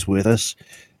B's with us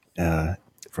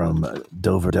from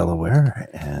Dover, Delaware,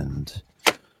 and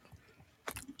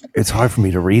it's hard for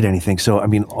me to read anything. So, I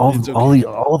mean,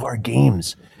 all of our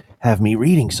games have me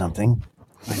reading something.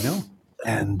 I know.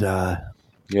 And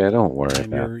yeah, don't worry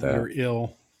about that. You're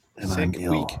ill. And sick, I'm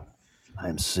ill. weak.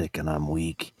 I'm sick and I'm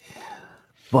weak.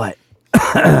 But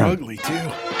you're ugly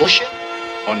too. Bullshit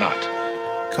or not?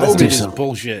 COVID is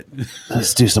bullshit.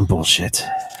 Let's do some bullshit.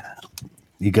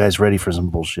 You guys ready for some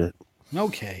bullshit?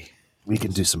 Okay. We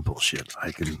can do some bullshit.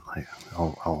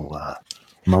 I'll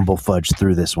mumble fudge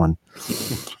through this one.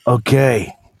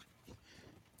 Okay.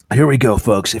 Here we go,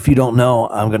 folks. If you don't know,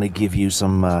 I'm going to give you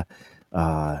some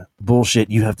bullshit.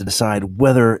 You have to decide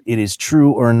whether it is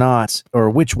true or not, or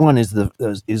which one is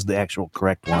the actual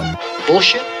correct one.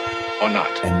 Bullshit or not?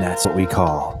 And that's what we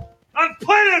call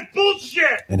unplanet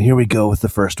bullshit. And here we go with the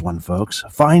first one, folks.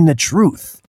 Find the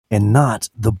truth and not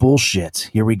the bullshit.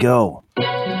 Here we go.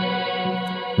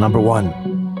 Number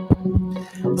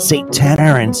 1. Satanic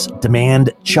parents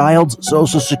demand child's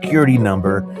social security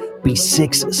number be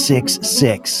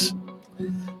 666.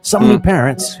 Some new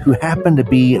parents who happen to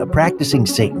be practicing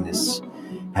Satanists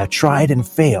have tried and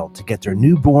failed to get their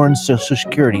newborn social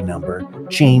security number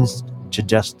changed to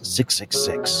just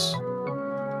 666.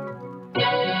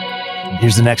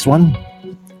 Here's the next one.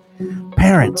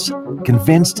 Parents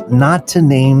convinced not to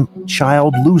name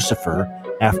child Lucifer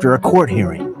after a court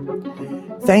hearing.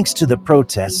 Thanks to the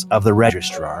protests of the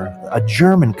registrar, a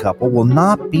German couple will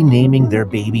not be naming their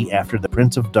baby after the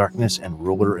Prince of Darkness and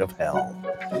Ruler of Hell.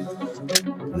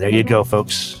 There you go,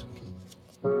 folks.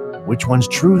 Which one's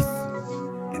truth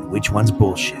and which one's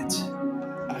bullshit?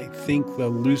 I think the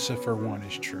Lucifer one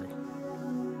is true.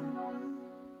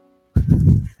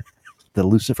 The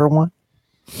Lucifer one?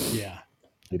 Yeah.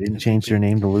 They didn't change their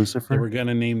name to Lucifer? They were going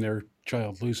to name their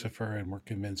child Lucifer and were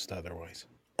convinced otherwise.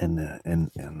 And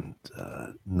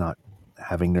not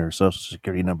having their social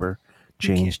security number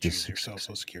changed to their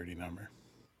social security number.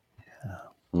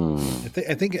 Yeah.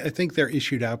 I think they're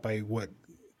issued out by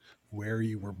where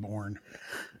you were born.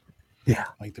 Yeah.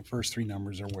 Like the first 3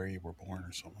 numbers are where you were born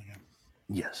or something like that.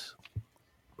 Yes.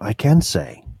 I can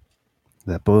say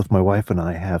that both my wife and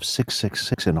I have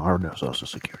 666 in our social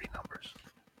security numbers.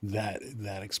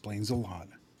 That explains a lot.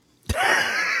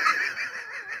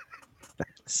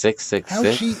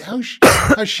 666.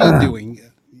 How's she doing?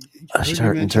 She's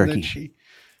hurt in Turkey.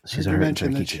 She's hurt in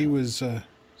Turkey. That she was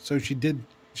so she did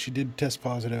test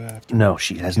positive after. No,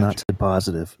 she has not tested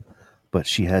positive, but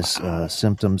she has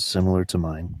symptoms similar to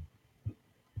mine.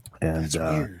 And that's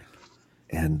weird.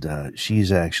 And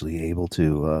she's actually able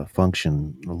to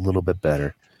function a little bit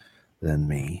better than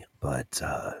me, but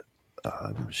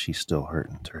she's still hurt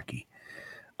in Turkey.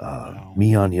 Wow.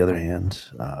 Me, on the other hand,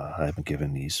 I've been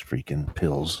given these freaking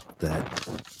pills that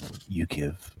you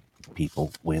give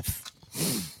people with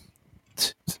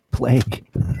plague.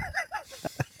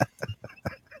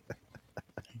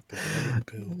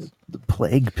 The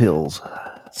plague pills.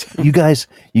 You guys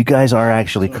are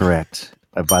actually correct.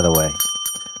 By the way,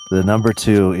 the number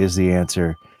 2 is the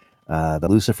answer. The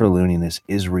Lucifer looniness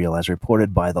is real, as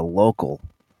reported by the Local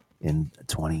in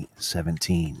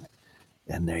 2017.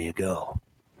 And there you go.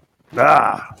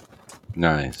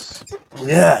 Nice.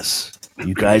 Yes.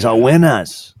 You guys are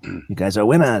winners.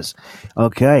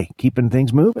 Okay, keeping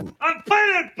things moving.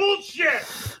 Unplanet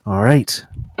bullshit. All right.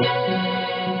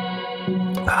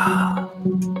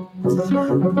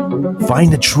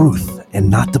 Find the truth and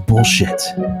not the bullshit.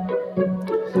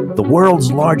 The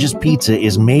world's largest pizza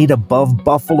is made above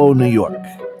Buffalo, New York.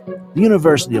 The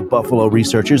University of Buffalo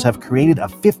researchers have created a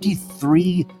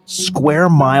 53 square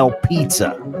mile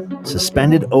pizza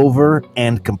suspended over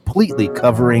and completely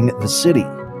covering the city.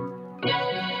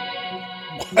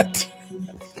 What?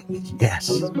 Yes.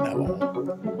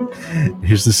 No.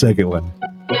 Here's the second one.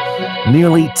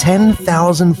 Nearly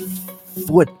 10,000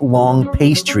 foot long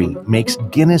pastry makes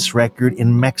Guinness record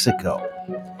in Mexico.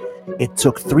 It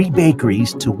took 3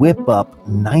 bakeries to whip up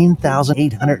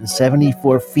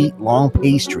 9,874 feet long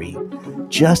pastry,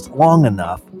 just long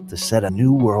enough to set a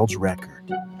new world's record.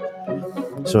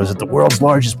 So is it the world's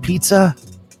largest pizza?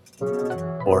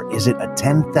 Or is it a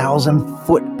 10,000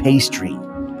 foot pastry?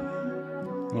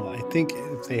 Well, I think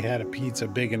if they had a pizza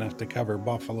big enough to cover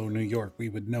Buffalo, New York, we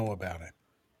would know about it.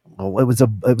 Well, it was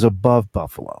above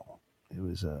Buffalo. It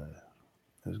was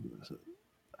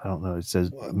I don't know. It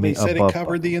says They said it covered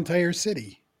Buffalo. the entire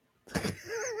city. I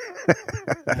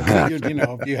figured,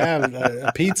 if you have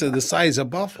a pizza the size of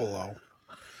Buffalo,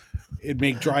 it'd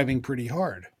make driving pretty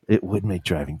hard. It would make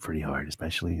driving pretty hard,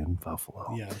 especially in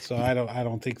Buffalo. Yeah, so I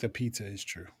don't think the pizza is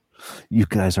true. You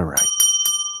guys are right.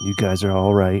 You guys are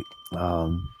all right.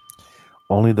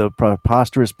 Only the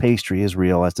preposterous pastry is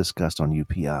real, as discussed on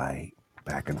UPI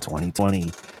back in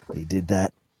 2020. They did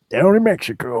that down in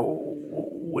Mexico.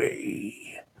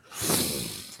 Way.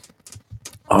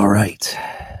 All right.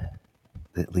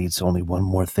 That leads to only one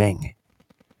more thing.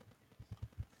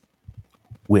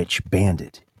 Which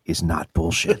bandit is not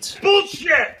bullshit?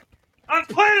 Bullshit! I'm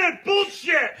playing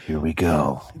bullshit! Here we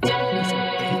go.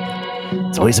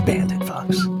 It's always a bandit,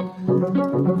 folks.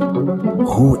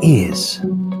 Who is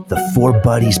the Four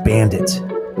Buddies bandit?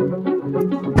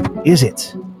 Is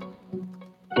it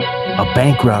a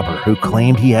bank robber who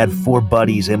claimed he had 4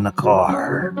 buddies in the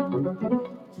car?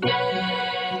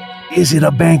 Is it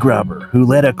a bank robber who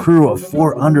led a crew of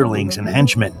 4 underlings and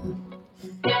henchmen?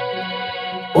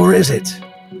 Or is it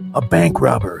a bank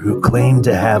robber who claimed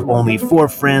to have only 4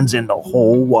 friends in the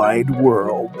whole wide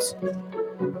world?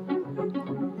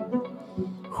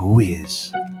 Who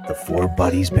is the Four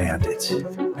Buddies bandit?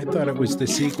 I thought it was the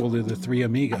sequel to the Three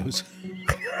Amigos.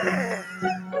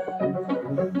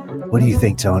 What do you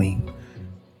think, Tony?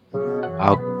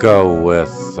 I'll go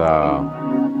with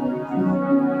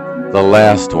the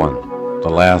last one. The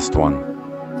last one.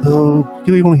 Oh,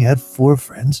 you only had 4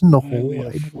 friends in the whole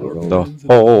wide world. The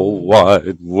whole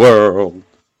wide world.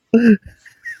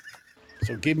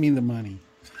 So give me the money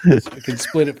so I can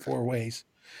split it 4 ways.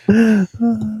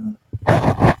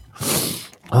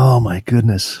 Oh my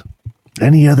goodness.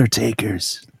 Any other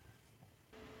takers?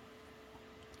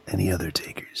 Any other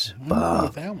takers? I'm going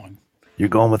with that one. You're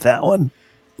going with that one?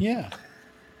 Yeah.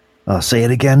 Say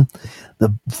it again.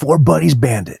 The Four Buddies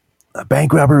bandit. A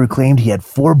bank robber who claimed he had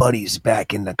 4 buddies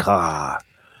back in the car.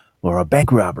 Or a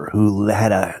bank robber who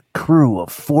had a crew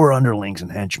of 4 underlings and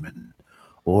henchmen.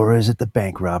 Or is it the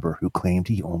bank robber who claimed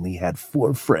he only had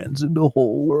 4 friends in the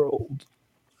whole world?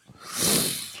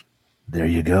 There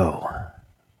you go.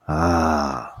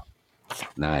 Ah.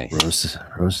 Nice.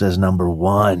 Rose says number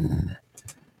 1.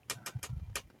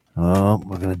 Oh,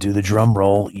 we're going to do the drum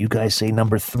roll. You guys say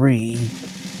number 3.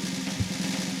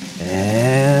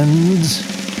 And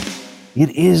it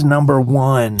is number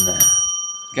 1.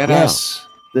 Get Yes.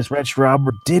 This wretched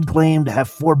robber did claim to have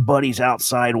 4 buddies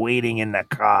outside waiting in the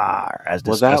car. As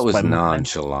Well, discussed that was by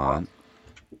nonchalant.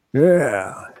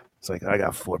 Yeah. It's like, I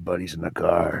got 4 buddies in the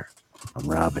car. I'm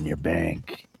robbing your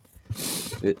bank.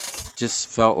 It just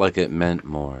felt like it meant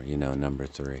more, number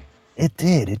 3. It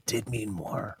did. It did mean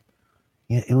more.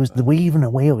 Yeah, it was the way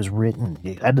it was written.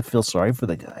 You had to feel sorry for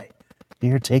the guy.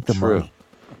 Here, take the True. money.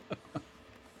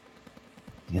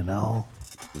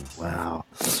 Wow.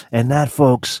 And that,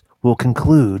 folks, will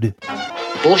conclude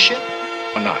Bullshit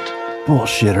or not?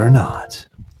 Bullshit or Not.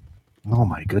 Oh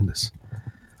my goodness.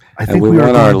 And we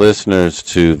want our listeners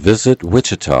to visit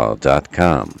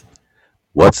Wichita.com.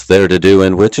 What's there to do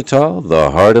in Wichita,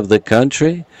 the heart of the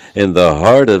country, in the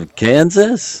heart of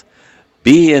Kansas?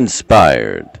 Be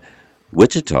inspired.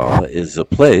 Wichita is a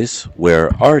place where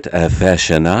art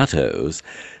aficionados,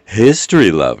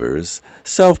 history lovers,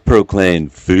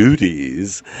 self-proclaimed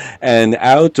foodies, and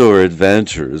outdoor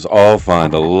adventurers all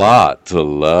find a lot to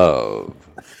love.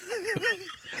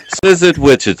 Visit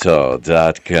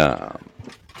Wichita.com.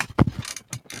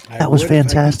 That was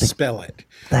fantastic. Spell it.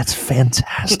 That's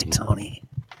fantastic, Tony.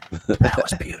 That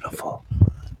was beautiful.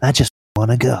 I just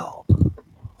want to go.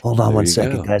 Hold on There one you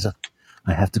second, go. guys.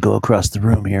 I have to go across the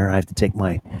room here. I have to take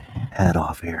my hat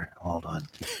off here. Hold on.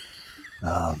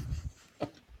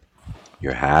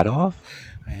 Your hat off?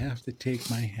 I have to take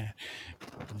my hat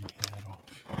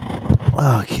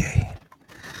off. Okay.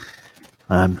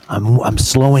 I'm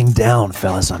slowing down,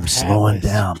 fellas. I'm slowing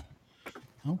Atlas. down.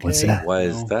 Okay. What's that? Why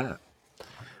is that?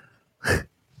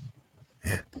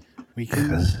 We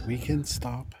can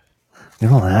stop. You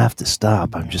don't have to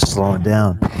stop. I'm just slowing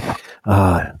down.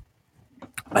 I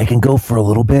can go for a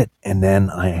little bit, and then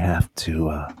I have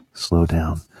to slow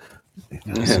down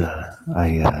because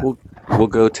We'll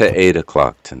go to 8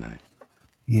 o'clock tonight.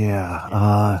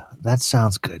 Yeah, that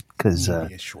sounds good because It'll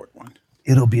be a short one.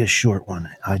 It'll be a short one.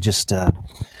 I just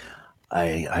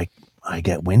I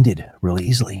get winded really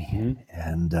easily,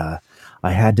 and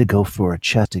I had to go for a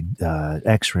chest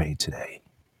X-ray today.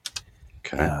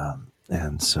 Okay.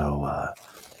 And so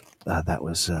that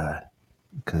was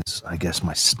because I guess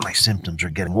my symptoms are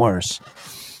getting worse,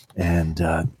 and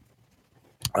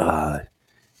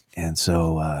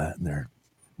so they're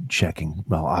checking.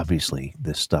 Well, obviously,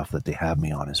 this stuff that they have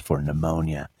me on is for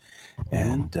pneumonia,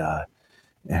 and the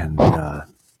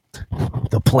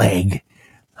plague.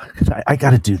 I got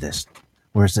to do this.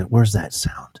 Where's that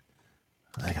sound?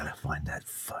 I gotta find that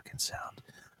fucking sound.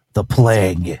 The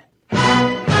plague.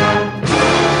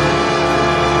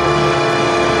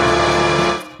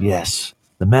 Yes,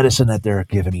 the medicine that they're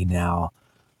giving me now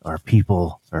are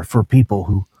for people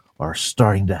who are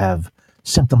starting to have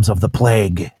symptoms of the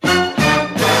plague.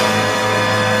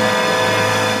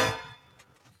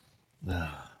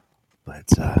 But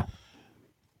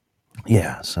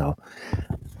yeah, so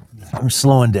I'm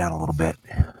slowing down a little bit.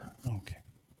 Okay.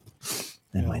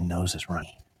 And my nose is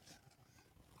runny.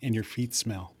 And your feet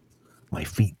smell. My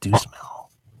feet do smell.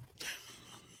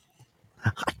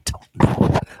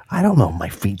 I don't know. My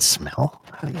feet smell.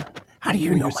 How do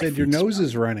you know? You said your nose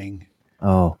is running.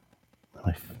 Oh,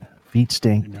 my feet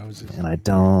stink, and I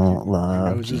don't love.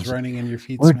 Your nose is running, and your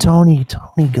feet. Where'd smell.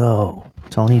 Tony go?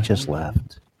 Tony just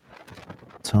left.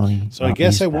 Tony. So I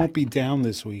guess I won't be down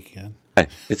this weekend. Hey,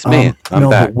 it's me. I'm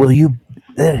back. But will you?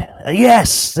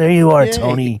 Yes, there you are, Yay.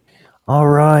 Tony. All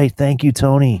right, thank you,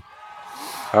 Tony.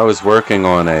 I was working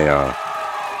on a.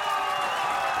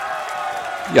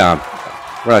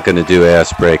 We're not going to do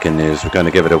ass-breaking news. We're going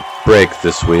to give it a break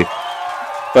this week.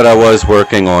 But I was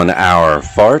working on our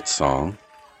fart song.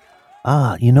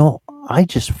 I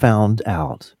just found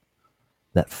out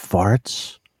that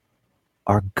farts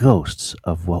are ghosts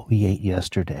of what we ate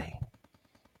yesterday.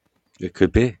 It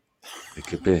could be. It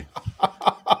could be.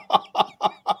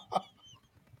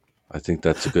 I think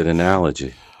that's a good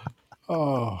analogy.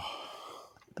 Oh.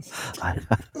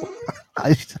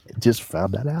 I just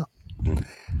found that out.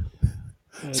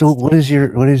 So what is your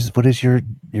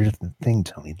thing,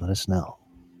 Tony? Let us know.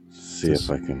 See if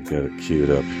I can get it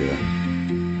queued up here.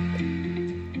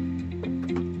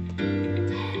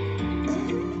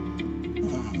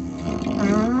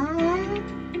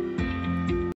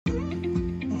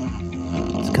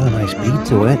 It's got a nice beat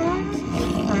to it.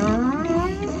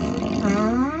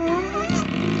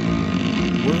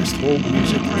 Worst hold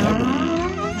music ever.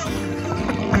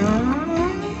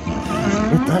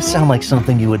 It does sound like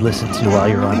something you would listen to while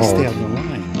you're on Please hold. stay on the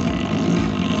line.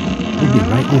 We'll be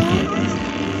right with you.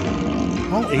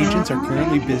 All agents are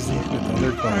currently busy with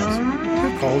other calls.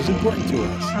 Your call is important to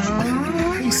us.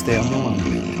 Please stay on the line.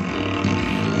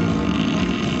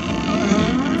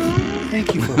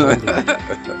 Thank you for holding.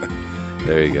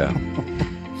 There you go.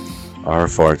 Our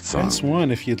fart song. Press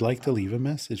 1 if you'd like to leave a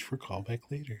message for callback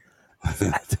later.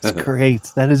 That's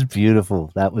great. That is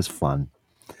beautiful. That was fun.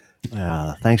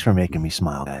 Thanks for making me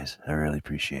smile, guys. I really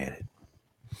appreciate it.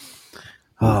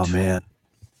 Oh, man.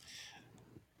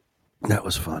 That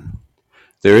was fun.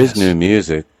 There is new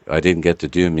music. I didn't get to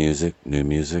do new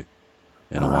music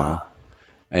in a while.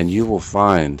 And you will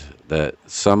find that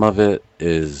some of it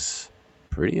is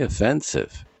pretty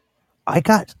offensive. I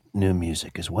got new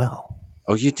music as well.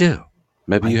 Oh, you do?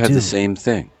 Maybe you have the same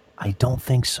thing. I don't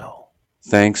think so.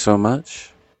 Thanks so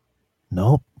much?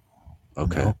 Nope.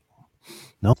 Okay.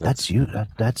 Nope, that's you.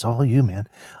 That's all you, man.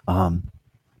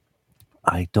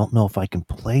 I don't know if I can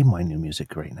play my new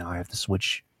music right now. I have to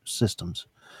switch systems.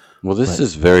 Well, this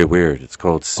is very weird. It's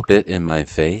called Spit in My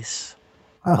Face.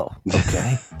 Oh,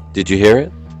 okay. Did you hear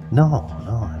it? No,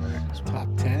 I haven't heard this one. Top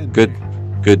 10.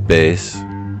 Good bass.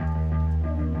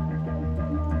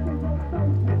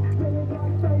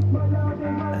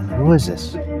 And who is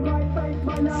this?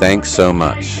 Thanks so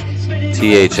much.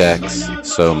 THX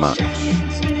so much.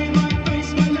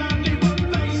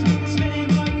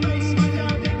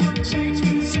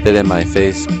 Spit in my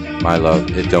face, my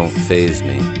love, it don't faze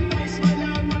me.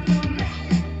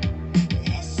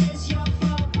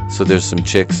 So there's some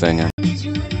chick singing.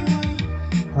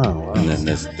 Oh, wow. And then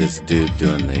this dude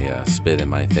doing the spit in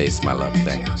my face, my love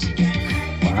thing.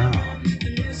 Wow.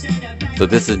 So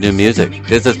this is new music.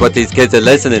 This is what these kids are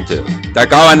listening to. They're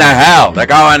going to hell. They're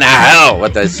going to hell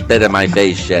with the spit in my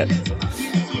face shit.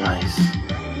 Nice.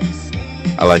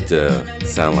 I like to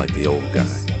sound like the old guy.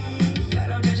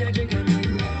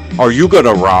 Are you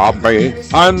gonna rob me?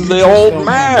 I'm the old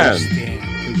man.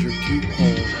 Because you're too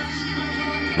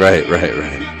old. Right.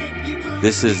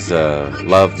 This is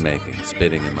love making,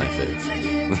 spitting in my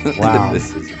face. Wow.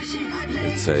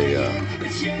 It's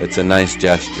a nice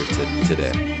gesture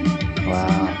today.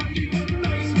 Wow.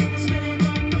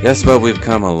 Yes, but we've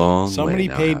come a long way. Somebody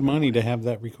now, paid money to have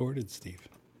that recorded, Steve.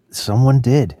 Someone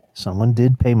did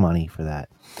pay money for that.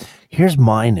 Here's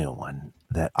my new one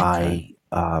that I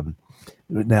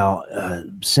now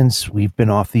since we've been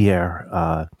off the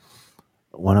air,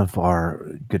 one of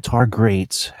our guitar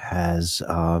greats has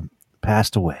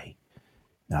passed away.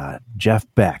 Jeff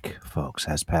Beck, folks,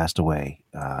 has passed away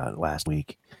last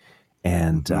week,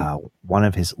 and one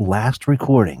of his last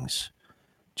recordings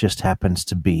just happens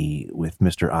to be with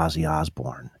Mr. Ozzy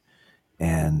Osbourne.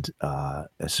 And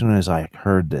as soon as I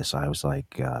heard this, I was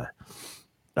like, I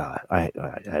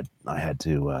had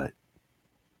to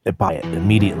buy it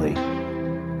immediately.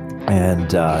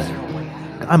 And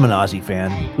I'm an Ozzy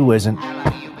fan. Who isn't?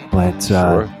 But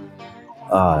Sure.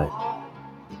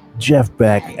 Jeff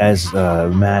Beck, as a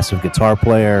massive guitar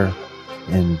player,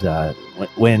 and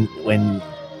when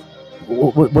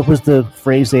what was the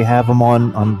phrase they have him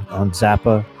on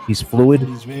Zappa? He's fluid.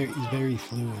 He's very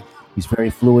fluid. He's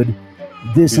very fluid.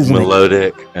 This is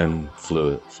melodic and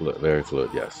fluid, very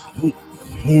fluid. Yes.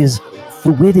 His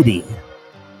fluidity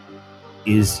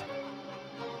is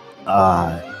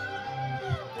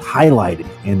highlighted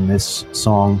in this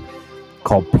song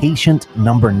called Patient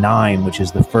Number 9, which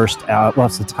is the first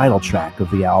it's the title track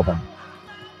of the album.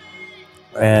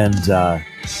 And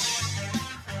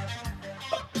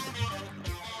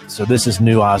so this is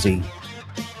new Ozzy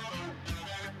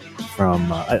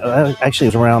from actually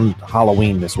it was around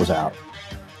Halloween this was out.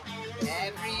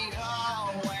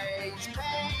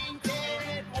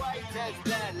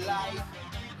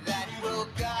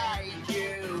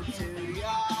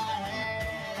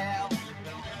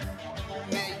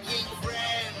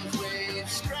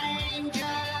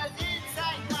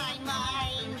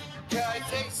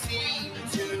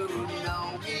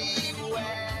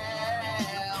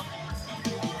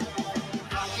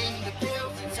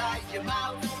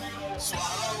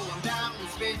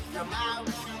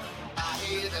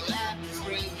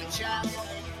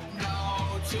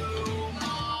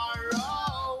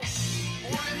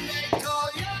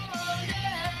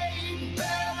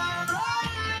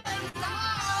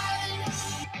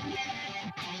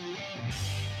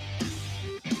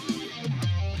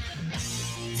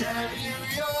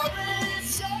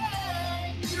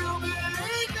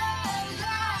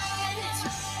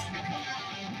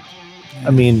 I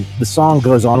mean, the song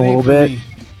goes on a little bit.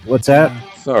 What's that?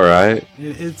 It's all right.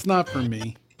 It's not for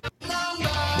me.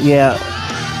 Yeah,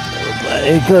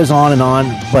 it goes on and on,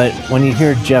 but when you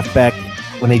hear Jeff Beck,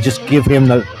 when they just give him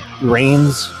the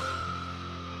reins,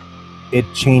 it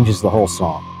changes the whole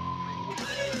song.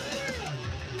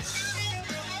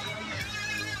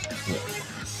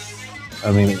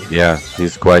 I mean... Yeah,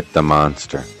 he's quite the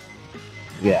monster.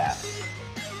 Yeah.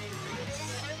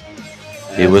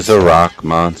 He was a rock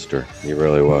monster. He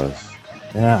really was.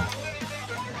 Yeah.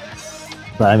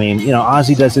 But I mean, you know,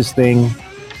 Ozzy does his thing,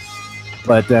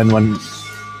 but then when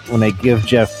they give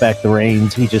Jeff Beck the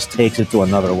reins, he just takes it to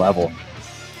another level.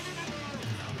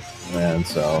 And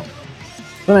so,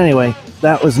 but anyway,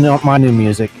 that was my new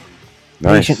music.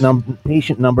 Nice.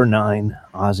 Patient number 9,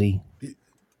 Ozzy.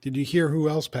 Did you hear who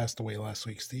else passed away last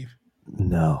week, Steve?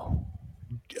 No.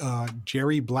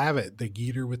 Jerry Blavat, the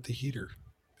Geeter with the Heater,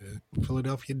 the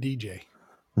Philadelphia DJ.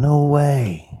 No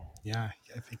way. Yeah,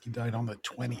 I think he died on the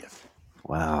 20th.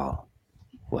 Wow.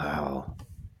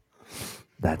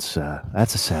 That's a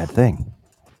sad thing.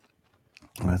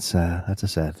 That's a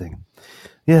sad thing.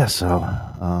 Yeah, so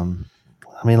I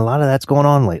mean, a lot of that's going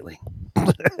on lately.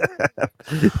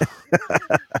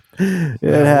 It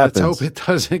happens. Let's hope it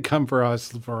doesn't come for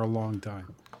us for a long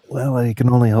time. Well, I can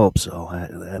only hope so.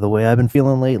 The way I've been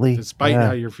feeling lately. Despite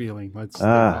how you're feeling, let's stay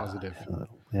positive.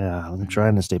 Yeah, I'm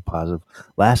trying to stay positive.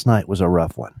 Last night was a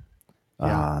rough one.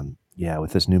 Yeah.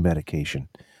 With this new medication.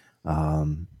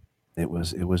 It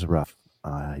was rough.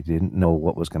 I didn't know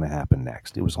what was going to happen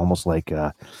next. It was almost like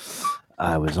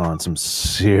I was on some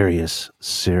serious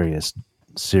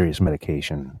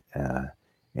medication,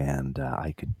 and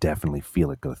I could definitely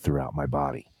feel it go throughout my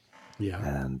body. Yeah.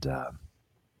 And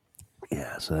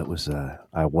so that was.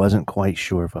 I wasn't quite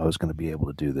sure if I was going to be able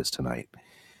to do this tonight,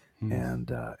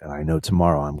 and I know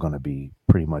tomorrow I'm going to be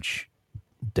pretty much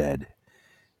dead.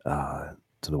 to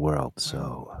the world.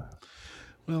 So,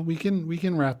 well, we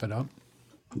can wrap it up.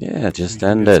 Yeah, just so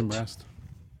end get it. Some rest.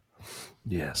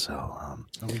 Yeah. So,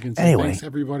 so we can say anyway, thanks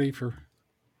everybody for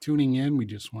tuning in. We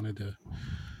just wanted to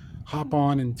hop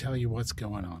on and tell you what's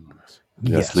going on with us.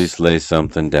 Yes. At least lay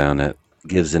something down that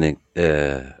gives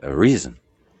a reason.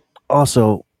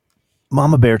 Also,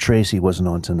 Mama Bear Tracy wasn't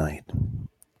on tonight,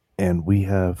 and we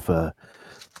have.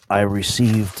 I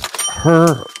received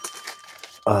her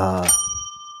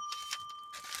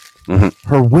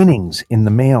her winnings in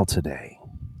the mail today.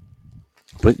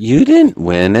 But you didn't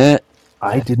win it.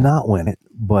 I did not win it,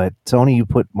 but Tony, you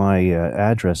put my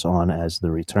address on as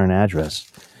the return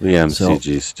address. The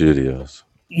MCG Studios.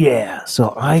 Yeah,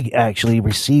 so I actually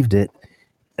received it,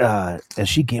 and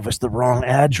she gave us the wrong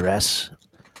address.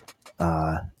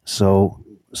 So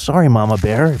sorry, Mama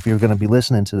Bear, if you're going to be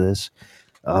listening to this.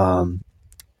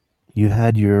 You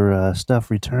had your stuff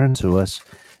returned to us,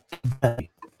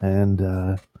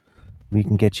 and we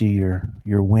can get you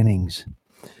your winnings.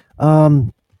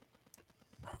 I'm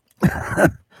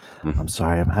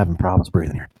sorry, I'm having problems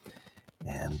breathing here.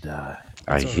 And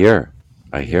I hear.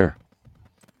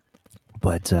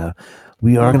 But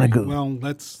we are going to go. Well,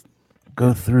 let's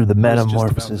go through the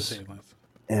Metamorphasis,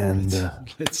 and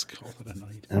let's call it a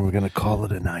night. And we're going to call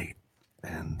it a night.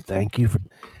 And thank you for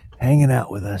hanging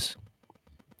out with us.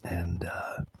 And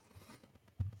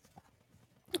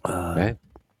right.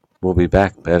 We'll be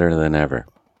back better than ever.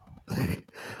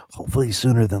 Hopefully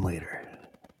sooner than later.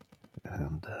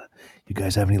 And you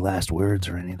guys have any last words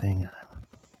or anything?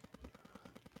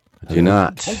 I do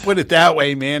not. Don't put it that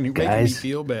way, man. You're making me Guys.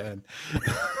 feel bad.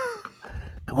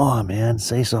 Come on, man.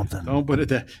 Say something. Don't put it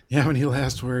that. You have any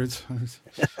last words?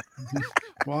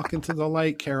 Walk into the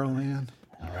light, Carol Ann.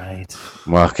 All right.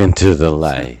 Walk into the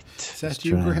light. Is that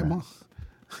you, Grandma?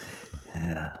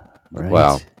 Yeah. Right.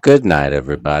 Well, good night,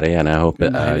 everybody, and I hope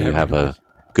Good night, you have a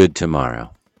good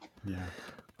tomorrow. Yeah.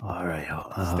 All right.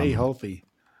 Stay healthy.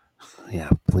 Yeah,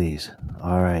 please.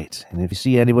 All right. And if you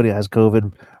see anybody that has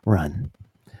COVID, run.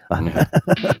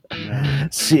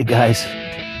 See you guys.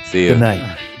 See you. Good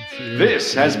night.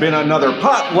 This has been another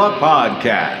Potluck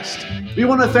Podcast. We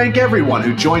want to thank everyone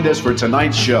who joined us for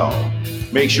tonight's show.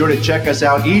 Make sure to check us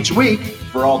out each week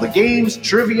for all the games,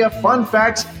 trivia, fun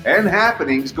facts, and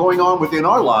happenings going on within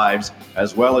our lives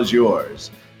as well as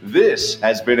yours. This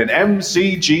has been an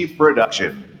MCG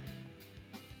production.